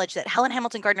to acknowledge that Helen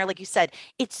Hamilton Gardner, like you said,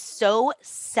 it's so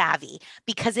savvy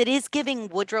because it is giving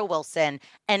Woodrow Wilson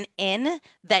an in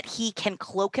that he can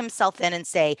cloak himself in and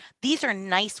say, these are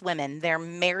nice women. They're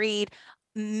married,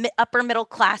 upper middle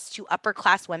class to upper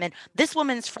class women. This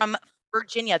woman's from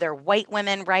Virginia. They're white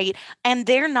women, right? And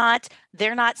they're not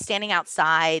standing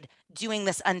outside doing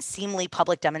this unseemly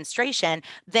public demonstration.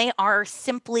 They are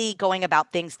simply going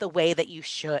about things the way that you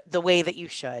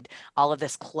should, all of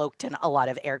this cloaked in a lot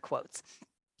of air quotes.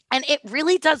 And it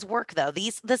really does work, though.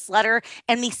 This letter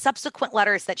and the subsequent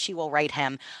letters that she will write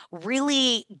him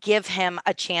really give him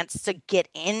a chance to get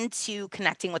into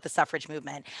connecting with the suffrage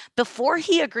movement. Before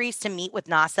he agrees to meet with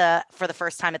NASA for the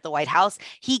first time at the White House,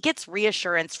 he gets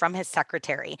reassurance from his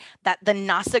secretary that the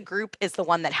NASA group is the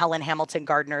one that Helen Hamilton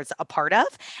Gardner is a part of.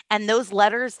 And those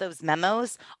letters, those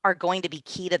memos, are going to be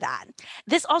key to that.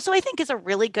 This also, I think, is a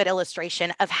really good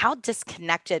illustration of how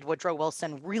disconnected Woodrow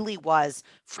Wilson really was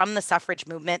from the suffrage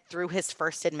movement through his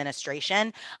first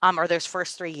administration, or those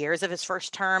first 3 years of his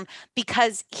first term,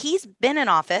 because he's been in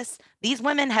office. These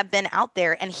women have been out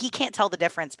there and he can't tell the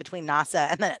difference between NASA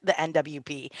and the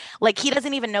NWP. Like, he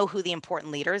doesn't even know who the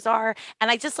important leaders are. And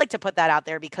I just like to put that out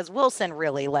there because Wilson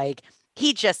really, like,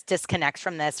 he just disconnects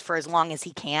from this for as long as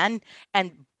he can,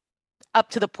 and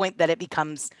up to the point that it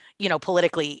becomes,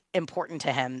 politically important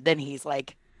to him, then he's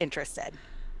like interested.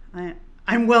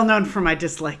 I'm well known for my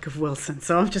dislike of Wilson,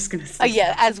 so I'm just going to say.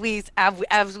 Yeah, as we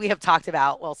have talked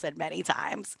about Wilson many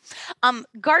times.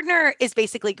 Gardner is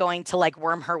basically going to like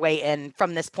worm her way in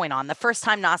from this point on. The first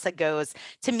time NASA goes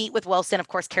to meet with Wilson, of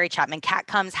course, Carrie Chapman Catt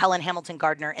comes. Helen Hamilton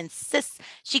Gardner insists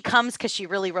she comes because she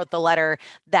really wrote the letter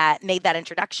that made that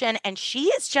introduction, and she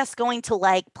is just going to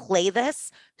like play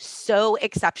this so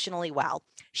exceptionally well.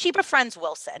 she befriends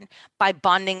Wilson by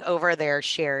bonding over their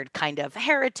shared kind of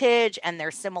heritage and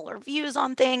their similar views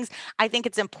on things. I think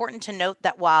it's important to note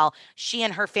that while she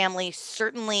and her family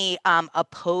certainly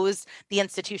oppose the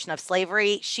institution of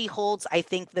slavery, she holds, I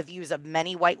think, the views of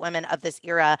many white women of this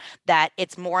era that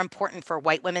it's more important for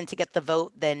white women to get the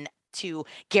vote than to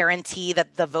guarantee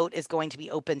that the vote is going to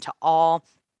be open to all.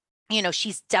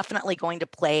 She's definitely going to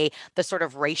play the sort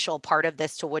of racial part of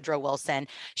this to Woodrow Wilson.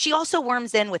 She also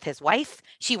worms in with his wife.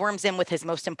 She worms in with his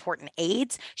most important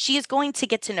aides. She is going to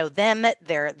get to know them,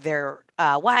 their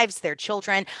wives, their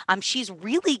children. She's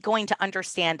really going to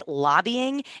understand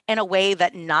lobbying in a way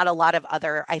that not a lot of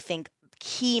other, I think,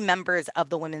 key members of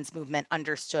the women's movement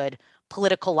understood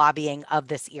political lobbying of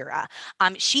this era.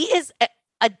 She is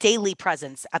a daily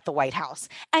presence at the White House.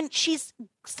 And she's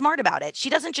smart about it. She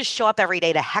doesn't just show up every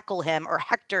day to heckle him or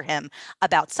hector him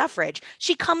about suffrage.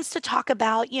 She comes to talk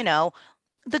about,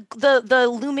 the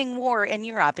looming war in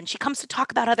Europe, and she comes to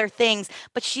talk about other things,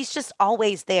 but she's just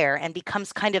always there and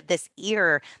becomes kind of this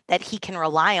ear that he can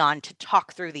rely on to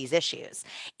talk through these issues.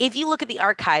 If you look at the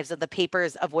archives of the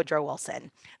papers of Woodrow Wilson,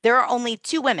 there are only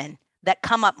two women that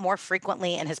come up more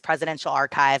frequently in his presidential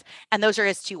archive, and those are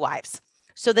his two wives.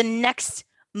 So the next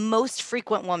most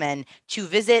frequent woman to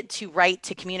visit, to write,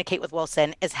 to communicate with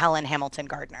Wilson is Helen Hamilton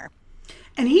Gardner.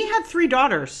 And he had 3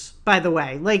 daughters, by the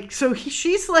way.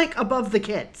 She's like above the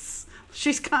kids.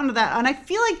 She's kind of that. And I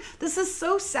feel like this is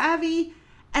so savvy.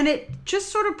 And it just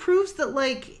sort of proves that,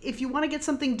 if you want to get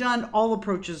something done, all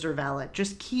approaches are valid.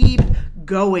 Just keep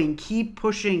going, keep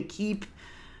pushing, keep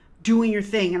doing your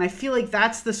thing. And I feel like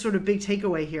that's the sort of big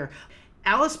takeaway here.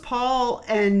 Alice Paul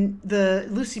and the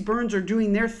Lucy Burns are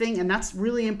doing their thing, and that's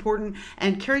really important.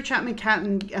 And Carrie Chapman Catt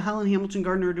and Helen Hamilton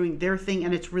Gardner are doing their thing,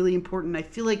 and it's really important. I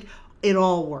feel like it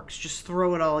all works. Just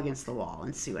throw it all against the wall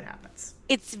and see what happens.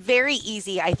 It's very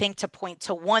easy, I think, to point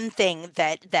to one thing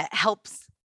that helps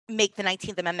make the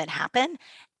 19th Amendment happen.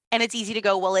 And it's easy to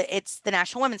go, well, it's the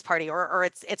National Women's Party, or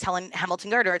it's Helen Hamilton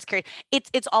Gardner, it's Carrie.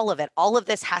 It's all of it. All of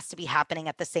this has to be happening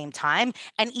at the same time.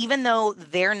 And even though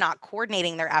they're not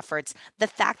coordinating their efforts, the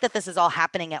fact that this is all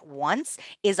happening at once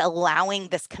is allowing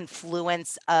this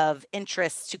confluence of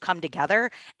interests to come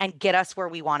together and get us where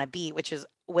we want to be, which is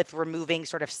with removing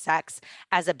sort of sex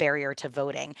as a barrier to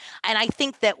voting. And I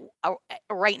think that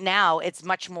right now it's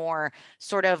much more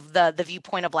sort of the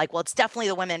viewpoint of well, it's definitely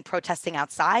the women protesting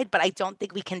outside, but I don't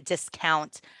think we can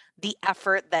discount the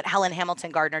effort that Helen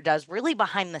Hamilton Gardner does really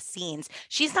behind the scenes.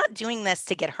 She's not doing this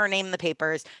to get her name in the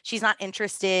papers. She's not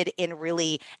interested in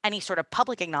really any sort of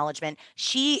public acknowledgement.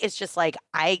 She is just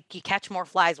you catch more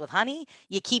flies with honey.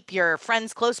 You keep your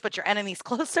friends close, but your enemies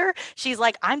closer. She's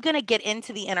I'm going to get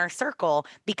into the inner circle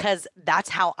because that's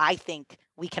how I think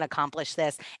we can accomplish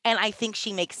this. And I think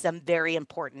she makes some very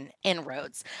important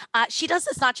inroads. She does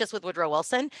this not just with Woodrow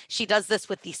Wilson. She does this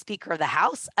with the Speaker of the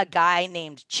House, a guy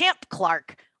named Champ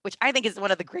Clark, which I think is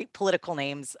one of the great political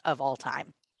names of all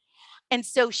time. And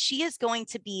so she is going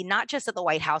to be not just at the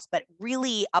White House, but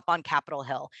really up on Capitol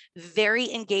Hill,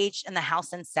 very engaged in the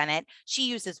House and Senate. She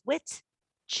uses wit,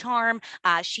 charm.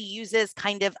 She uses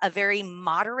kind of a very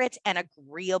moderate and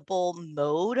agreeable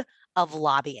mode of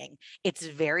lobbying. It's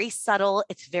very subtle.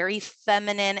 It's very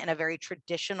feminine in a very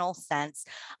traditional sense.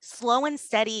 Slow and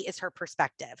steady is her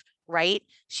perspective, right?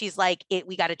 She's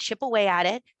we got to chip away at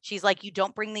it. She's you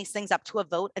don't bring these things up to a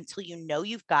vote until you know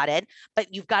you've got it,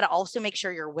 but you've got to also make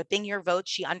sure you're whipping your vote.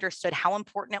 She understood how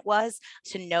important it was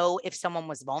to know if someone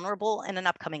was vulnerable in an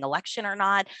upcoming election or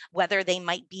not, whether they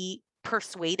might be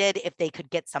persuaded if they could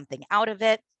get something out of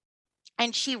it.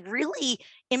 And she really,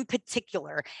 in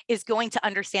particular, is going to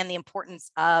understand the importance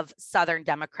of Southern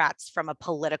Democrats from a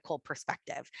political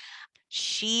perspective.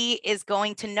 She is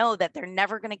going to know that they're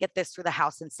never going to get this through the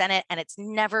House and Senate, and it's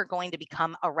never going to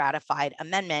become a ratified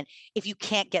amendment if you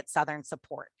can't get Southern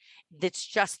support. That's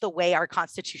just the way our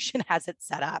Constitution has it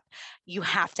set up. You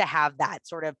have to have that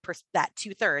sort of that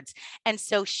 2/3. And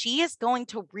so she is going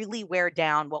to really wear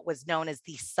down what was known as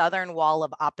the Southern Wall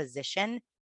of Opposition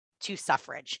to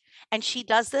suffrage. And she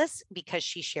does this because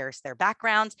she shares their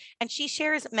backgrounds and she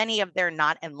shares many of their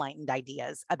not enlightened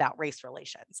ideas about race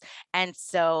relations. And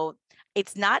so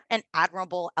it's not an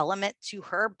admirable element to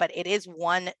her, but it is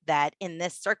one that in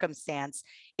this circumstance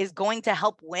is going to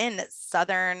help win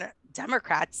Southern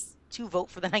Democrats to vote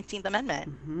for the 19th Amendment.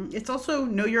 Mm-hmm. It's also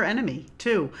know your enemy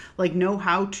too, know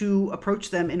how to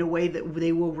approach them in a way that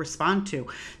they will respond to.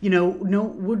 No,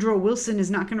 Woodrow Wilson is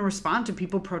not going to respond to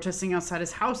people protesting outside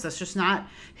his house. That's just not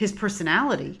his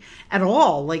personality at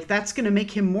all. That's going to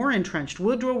make him more entrenched.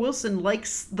 Woodrow Wilson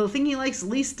the thing he likes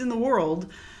least in the world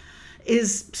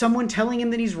is someone telling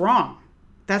him that he's wrong.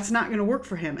 that's not going to work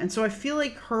for him. And so I feel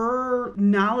like her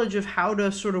knowledge of how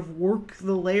to sort of work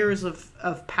the layers of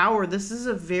power, this is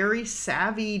a very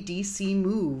savvy DC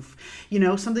move. You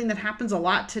know, something that happens a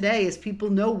lot today is people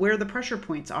know where the pressure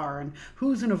points are and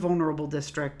who's in a vulnerable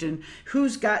district and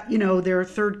who's got, you know, their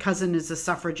third cousin is a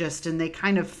suffragist and they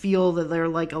kind of feel that they're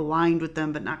like aligned with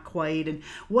them, but not quite, and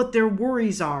what their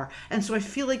worries are. And so I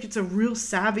feel like it's a real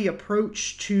savvy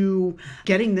approach to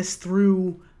getting this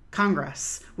through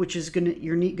Congress, which is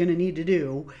you're gonna need to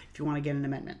do if you want to get an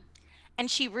amendment. And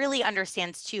she really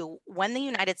understands too, when the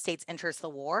United States enters the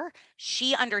war,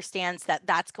 she understands that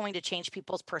that's going to change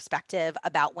people's perspective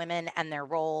about women and their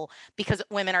role because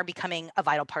women are becoming a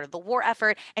vital part of the war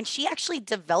effort. And she actually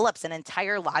develops an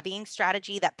entire lobbying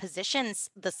strategy that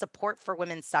positions the support for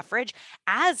women's suffrage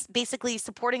as basically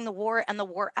supporting the war and the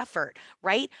war effort,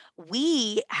 right?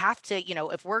 We have to, you know,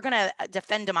 if we're going to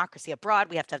defend democracy abroad,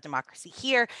 we have to have democracy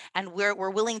here. And we're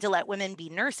willing to let women be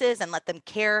nurses and let them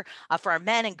care for our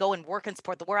men and go and work and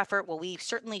support the war effort. Well, we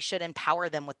certainly should empower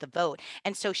them with the vote.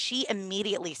 And so she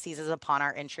immediately seizes upon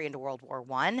our entry into World War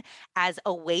I as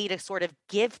a way to sort of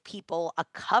give people a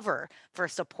cover for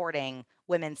supporting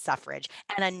women's suffrage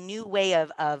and a new way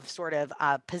of sort of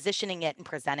positioning it and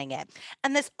presenting it.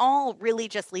 And this all really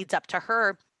just leads up to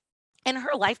her in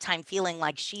her lifetime feeling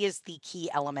like she is the key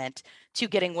element to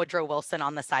getting Woodrow Wilson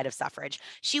on the side of suffrage.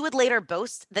 She would later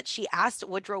boast that she asked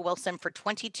Woodrow Wilson for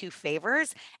 22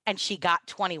 favors and she got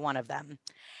 21 of them.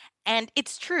 And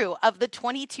it's true, of the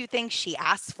 22 things she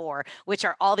asked for, which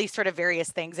are all these sort of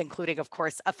various things, including, of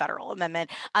course, a federal amendment,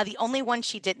 the only one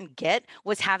she didn't get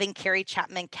was having Carrie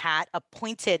Chapman Catt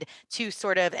appointed to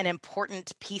sort of an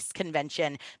important peace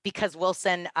convention because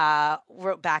Wilson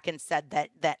wrote back and said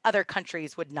that other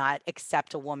countries would not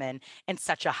accept a woman in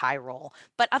such a high role.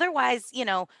 But otherwise, you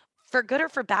know, for good or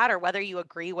for bad, or whether you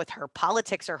agree with her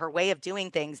politics or her way of doing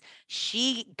things,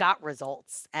 she got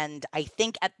results. And I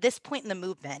think at this point in the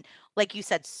movement, like you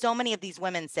said, so many of these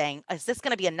women saying, is this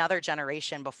going to be another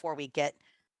generation before we get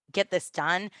this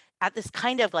done? At this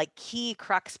kind of like key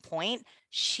crux point,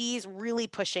 she's really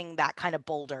pushing that kind of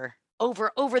boulder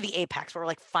over the apex where we're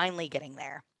like finally getting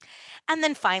there. And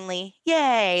then finally,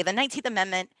 yay, the 19th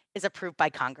Amendment is approved by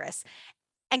Congress.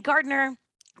 And Gardner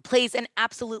plays an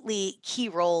absolutely key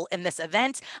role in this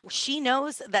event. She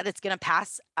knows that it's going to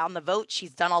pass on the vote.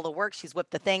 She's done all the work. She's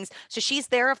whipped the things. So she's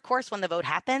there, of course, when the vote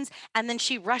happens. And then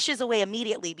she rushes away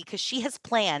immediately because she has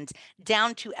planned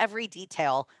down to every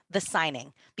detail the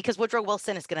signing, because Woodrow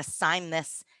Wilson is going to sign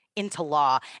this into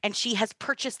law. And she has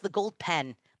purchased the gold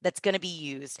pen that's going to be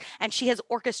used, and she has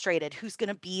orchestrated who's going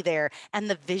to be there and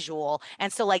the visual.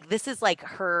 And so like this is like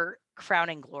her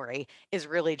crowning glory, is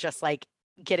really just like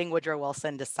getting Woodrow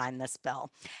Wilson to sign this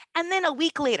bill. And then a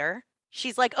week later,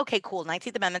 she's like, okay, cool,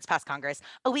 19th Amendment's passed Congress.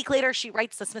 A week later, she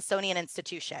writes the Smithsonian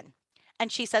Institution.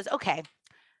 And she says, okay,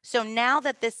 so now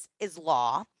that this is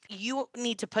law, you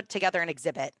need to put together an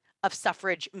exhibit of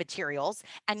suffrage materials,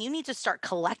 and you need to start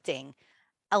collecting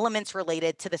elements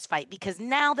related to this fight, because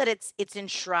now that it's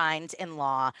enshrined in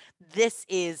law, this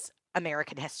is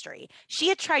American history. She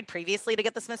had tried previously to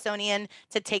get the Smithsonian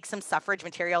to take some suffrage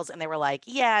materials, and they were like,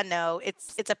 yeah, no,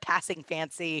 it's a passing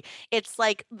fancy. It's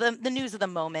like the news of the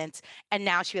moment. And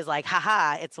now she was like,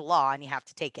 haha, it's a law and you have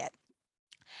to take it.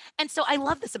 And so I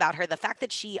love this about her, the fact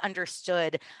that she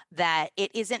understood that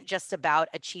it isn't just about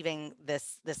achieving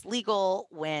this legal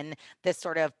win, this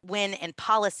sort of win in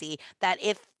policy, that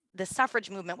if the suffrage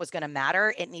movement was going to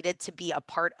matter, it needed to be a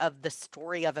part of the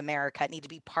story of America. It needed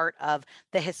to be part of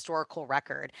the historical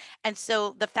record. And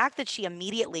so the fact that she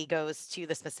immediately goes to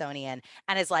the Smithsonian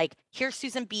and is like, here's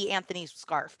Susan B. Anthony's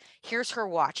scarf, here's her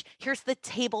watch, here's the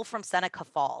table from Seneca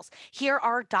Falls, here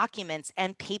are documents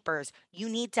and papers, you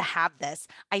need to have this,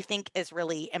 I think is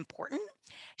really important.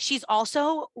 She's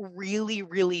also really,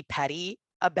 really petty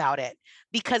about it,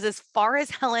 because as far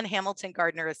as Helen Hamilton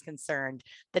Gardner is concerned,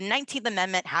 the 19th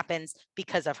Amendment happens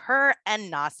because of her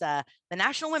and NASA. The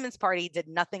National Women's Party did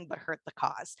nothing but hurt the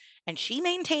cause. And she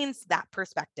maintains that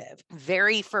perspective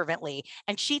very fervently.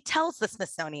 And she tells the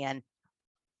Smithsonian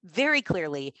very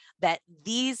clearly that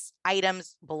these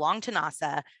items belong to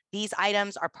NASA. These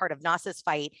items are part of NASA's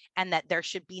fight, and that there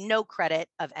should be no credit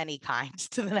of any kind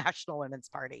to the National Women's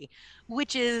Party,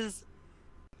 which is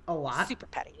a lot. Super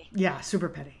petty. Yeah, super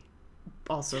petty.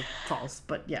 Also false,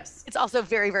 but yes. It's also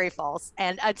very, very false.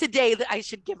 And today, I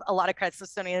should give a lot of credit to the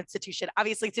Smithsonian Institution.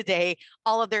 Obviously, today,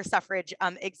 all of their suffrage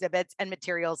exhibits and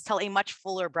materials tell a much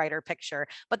fuller, brighter picture.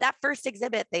 But that first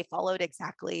exhibit, they followed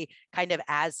exactly kind of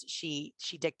as she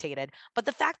dictated. But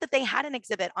the fact that they had an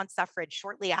exhibit on suffrage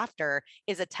shortly after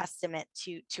is a testament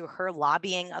to her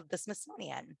lobbying of the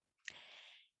Smithsonian.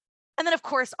 And then, of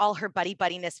course, all her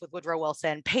buddy-buddiness with Woodrow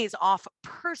Wilson pays off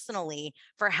personally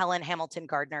for Helen Hamilton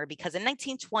Gardner, because in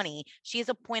 1920, she is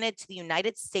appointed to the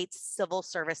United States Civil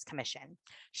Service Commission.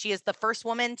 She is the first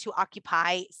woman to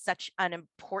occupy such an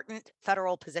important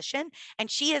federal position, and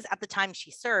she is, at the time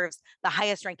she serves, the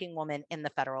highest ranking woman in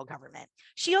the federal government.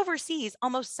 She oversees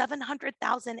almost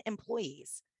 700,000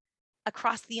 employees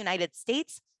across the United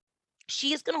States.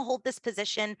 She is going to hold this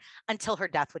position until her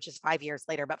death, which is 5 years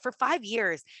later. But for 5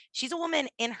 years, she's a woman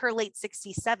in her late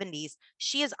 60s, 70s.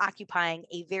 She is occupying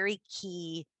a very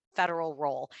key federal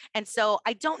role. And so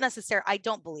I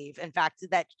don't believe, in fact,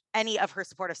 that any of her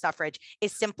support of suffrage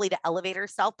is simply to elevate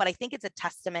herself. But I think it's a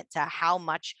testament to how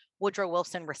much Woodrow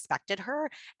Wilson respected her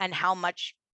and how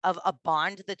much of a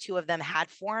bond the two of them had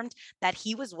formed, that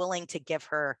he was willing to give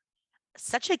her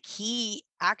such a key,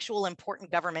 actual important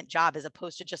government job, as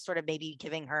opposed to just sort of maybe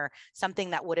giving her something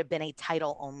that would have been a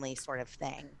title only sort of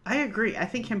thing. I agree. I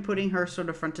think him putting her sort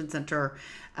of front and center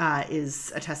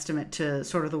is a testament to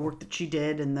sort of the work that she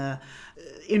did and the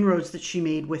inroads that she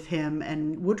made with him.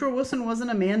 And Woodrow Wilson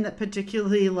wasn't a man that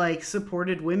particularly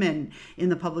supported women in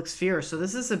the public sphere. So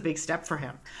this is a big step for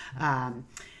him.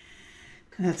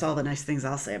 That's all the nice things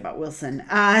I'll say about Wilson.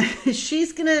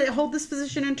 She's going to hold this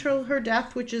position until her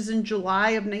death, which is in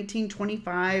July of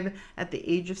 1925 at the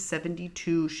age of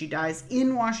 72. She dies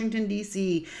in Washington,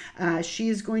 D.C. She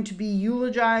is going to be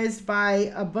eulogized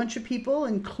by a bunch of people,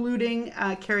 including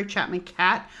Carrie Chapman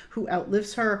Catt, who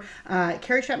outlives her.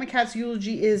 Carrie Chapman Catt's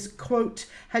eulogy is, quote,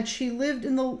 "Had she lived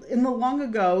in the long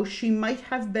ago, she might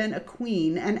have been a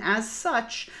queen, and as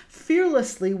such,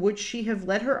 fearlessly would she have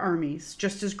led her armies,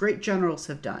 just as great generals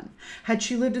have done. Had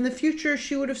she lived in the future,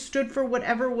 she would have stood for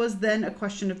whatever was then a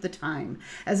question of the time.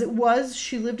 As it was,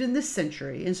 she lived in this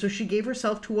century, and so she gave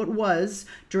herself to what was,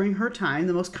 during her time,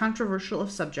 the most controversial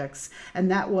of subjects,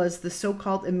 and that was the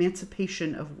so-called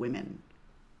emancipation of women."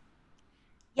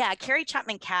 Yeah, Carrie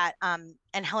Chapman Catt and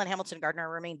Helen Hamilton Gardner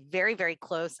remained very, very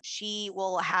close. She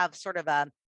will have sort of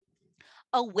a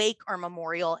wake or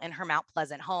memorial in her Mount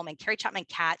Pleasant home. And Carrie Chapman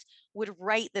Catt would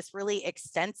write this really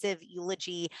extensive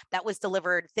eulogy that was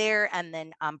delivered there and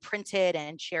then printed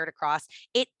and shared across.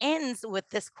 It ends with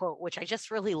this quote, which I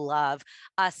just really love.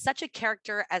 "Such a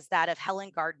character as that of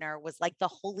Helen Gardner was like the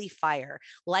holy fire,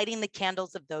 lighting the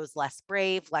candles of those less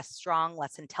brave, less strong,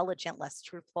 less intelligent, less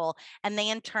truthful, and they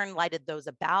in turn lighted those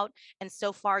about. And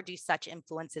so far do such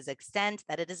influences extend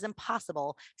that it is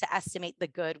impossible to estimate the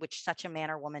good which such a man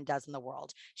or woman does in the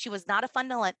world. She was not a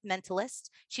fundamentalist.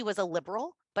 She was a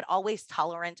liberal, but always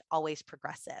tolerant, always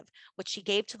progressive. What she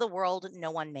gave to the world,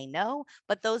 no one may know,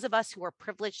 but those of us who are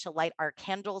privileged to light our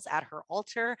candles at her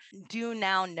altar do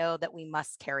now know that we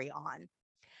must carry on."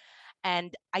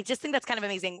 And I just think that's kind of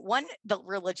amazing. One, the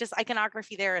religious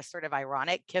iconography there is sort of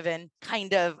ironic, given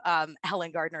kind of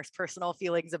Helen Gardner's personal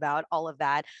feelings about all of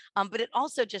that. But it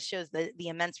also just shows the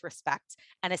immense respect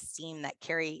and esteem that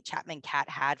Carrie Chapman Catt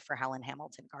had for Helen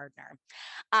Hamilton Gardner.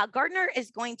 Gardner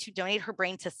is going to donate her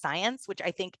brain to science, which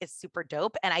I think is super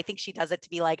dope. And I think she does it to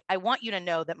be like, I want you to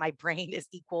know that my brain is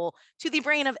equal to the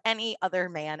brain of any other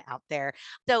man out there.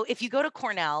 So if you go to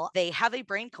Cornell, they have a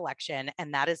brain collection,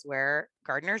 and that is where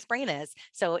Gardner's brain is.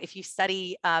 So if you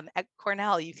study at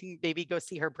Cornell, you can maybe go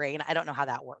see her brain. I don't know how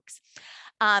that works.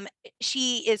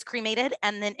 She is cremated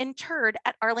and then interred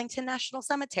at Arlington National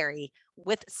Cemetery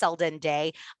with Selden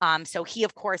Day. So he,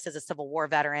 of course, is a Civil War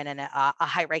veteran and a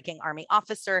high-ranking Army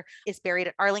officer, is buried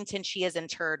at Arlington. She is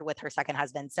interred with her second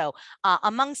husband. So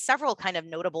among several kind of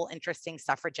notable, interesting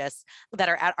suffragists that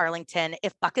are at Arlington,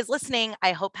 if Buck is listening,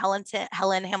 I hope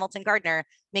Helen Hamilton Gardner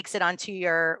makes it onto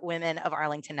your Women of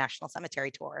Arlington National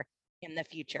Cemetery tour in the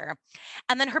future.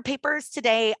 And then her papers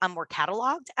today were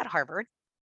cataloged at Harvard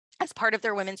as part of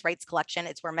their women's rights collection.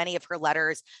 It's where many of her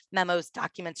letters, memos,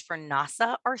 documents for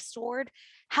NASA are stored.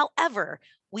 However,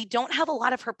 we don't have a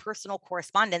lot of her personal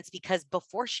correspondence because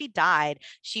before she died,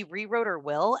 she rewrote her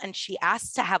will and she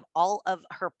asked to have all of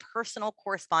her personal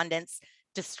correspondence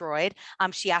destroyed.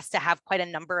 She asked to have quite a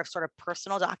number of sort of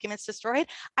personal documents destroyed.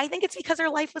 I think it's because her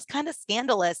life was kind of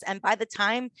scandalous. And by the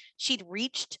time she'd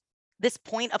reached this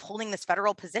point of holding this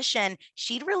federal position,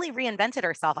 she'd really reinvented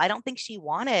herself. I don't think she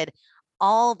wanted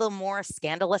all the more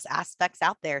scandalous aspects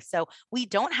out there. So we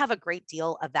don't have a great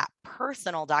deal of that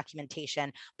personal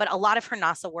documentation, but a lot of her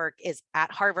NASA work is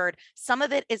at Harvard. Some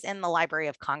of it is in the Library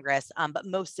of Congress, but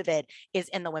most of it is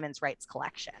in the Women's Rights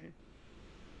Collection.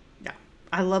 Yeah,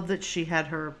 I love that she had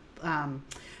her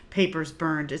papers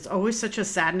burned. It's always such a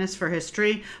sadness for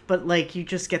history, but like you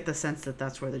just get the sense that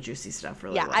that's where the juicy stuff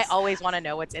really was. I always want to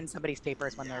know what's in somebody's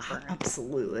papers when they're burned.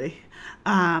 Absolutely.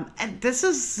 And this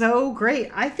is so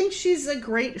great. I think she's a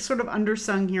great sort of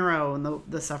undersung hero in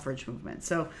the suffrage movement.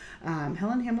 So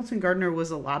Helen Hamilton Gardner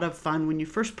was a lot of fun. When you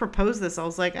first proposed this, I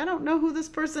was like, I don't know who this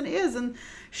person is. And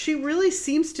she really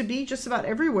seems to be just about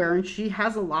everywhere. And she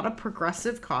has a lot of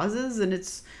progressive causes. And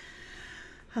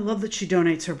I love that she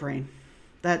donates her brain.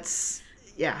 That's,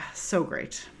 so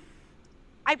great.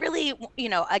 I really,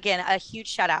 again, a huge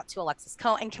shout out to Alexis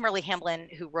Coe and Kimberly Hamblin,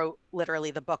 who wrote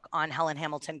literally the book on Helen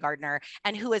Hamilton Gardner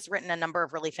and who has written a number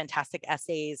of really fantastic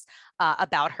essays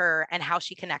about her and how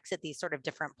she connects at these sort of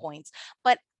different points.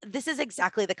 But this is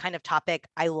exactly the kind of topic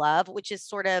I love, which is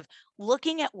sort of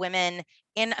looking at women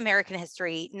in American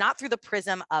history, not through the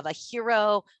prism of a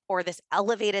hero or this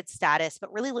elevated status,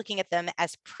 but really looking at them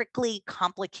as prickly,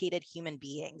 complicated human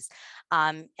beings.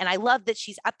 And I love that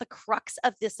she's at the crux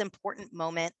of this important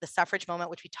moment, the suffrage moment,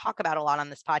 which we talk about a lot on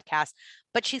this podcast,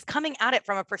 but she's coming at it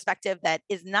from a perspective that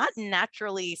is not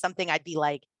naturally something I'd be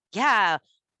like, yeah,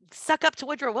 suck up to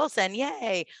Woodrow Wilson,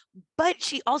 yay. But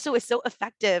she also is so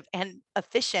effective and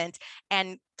efficient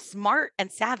and smart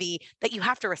and savvy that you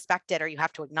have to respect it or you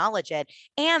have to acknowledge it.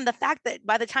 And the fact that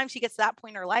by the time she gets to that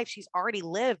point in her life, she's already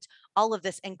lived all of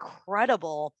this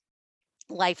incredible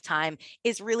lifetime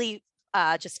is really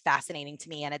just fascinating to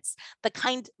me. And it's the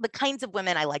kinds of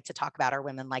women I like to talk about are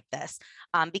women like this,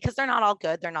 because they're not all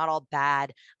good, they're not all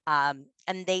bad, and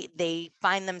they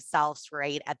find themselves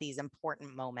right at these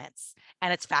important moments,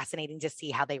 and it's fascinating to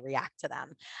see how they react to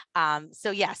them.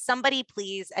 So yeah, somebody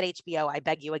please at HBO, I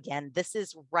beg you again, this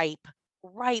is ripe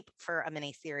for a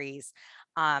mini series.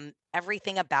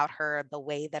 Everything about her, the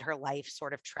way that her life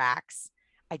sort of tracks,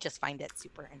 I just find it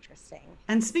super interesting.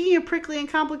 And speaking of prickly and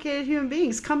complicated human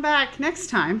beings, come back next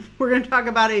time. We're going to talk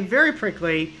about a very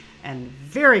prickly and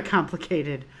very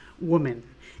complicated woman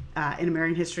in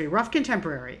American history, rough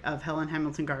contemporary of Helen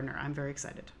Hamilton Gardner. I'm very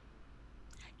excited.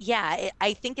 Yeah,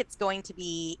 I think it's going to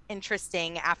be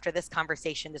interesting after this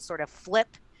conversation to sort of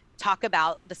talk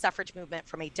about the suffrage movement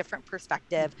from a different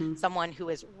perspective, someone who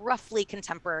is roughly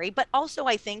contemporary, but also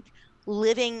I think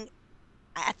living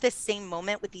at this same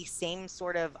moment with these same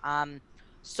sort of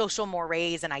social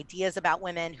mores and ideas about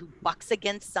women, who bucks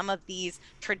against some of these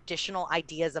traditional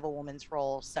ideas of a woman's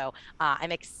role. So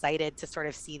I'm excited to sort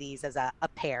of see these as a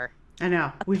pair. I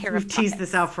know. We've teased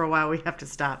this out for a while. We have to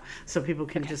stop so people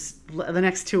can the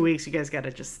next 2 weeks, you guys got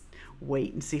to just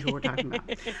wait and see who we're talking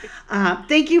about.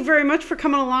 Thank you very much for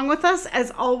coming along with us.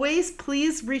 As always,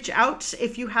 please reach out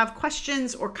if you have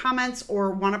questions or comments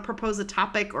or want to propose a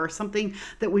topic or something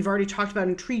that we've already talked about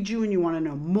intrigued you and you want to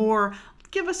know more.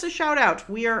 Give us a shout out.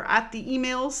 We are at the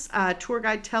emails,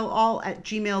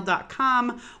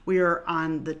 tourguidetellall@gmail.com. We are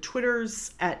on the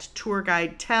Twitters at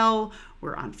tourguidetell.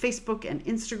 We're on Facebook and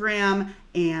Instagram,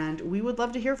 and we would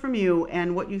love to hear from you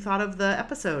and what you thought of the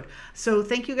episode. So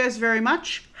thank you guys very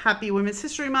much. Happy Women's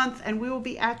History Month, and we will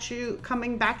be at you,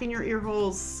 coming back in your ear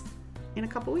holes in a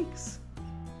couple weeks.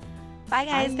 Bye,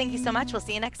 guys. Bye. Thank you so much. We'll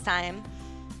see you next time.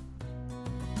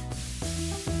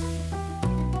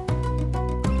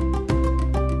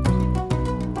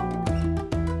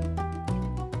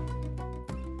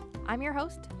 I'm your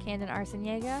host, Candon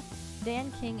Arciniega.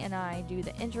 Dan King and I do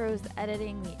the intros, the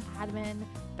editing, the admin.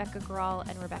 Becca Grawl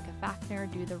and Rebecca Fafner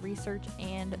do the research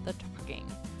and the talking.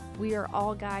 We are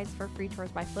all guides for Free Tours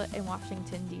by Foot in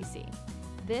Washington, D.C.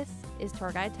 This is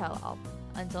Tour Guide Tell All.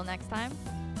 Until next time,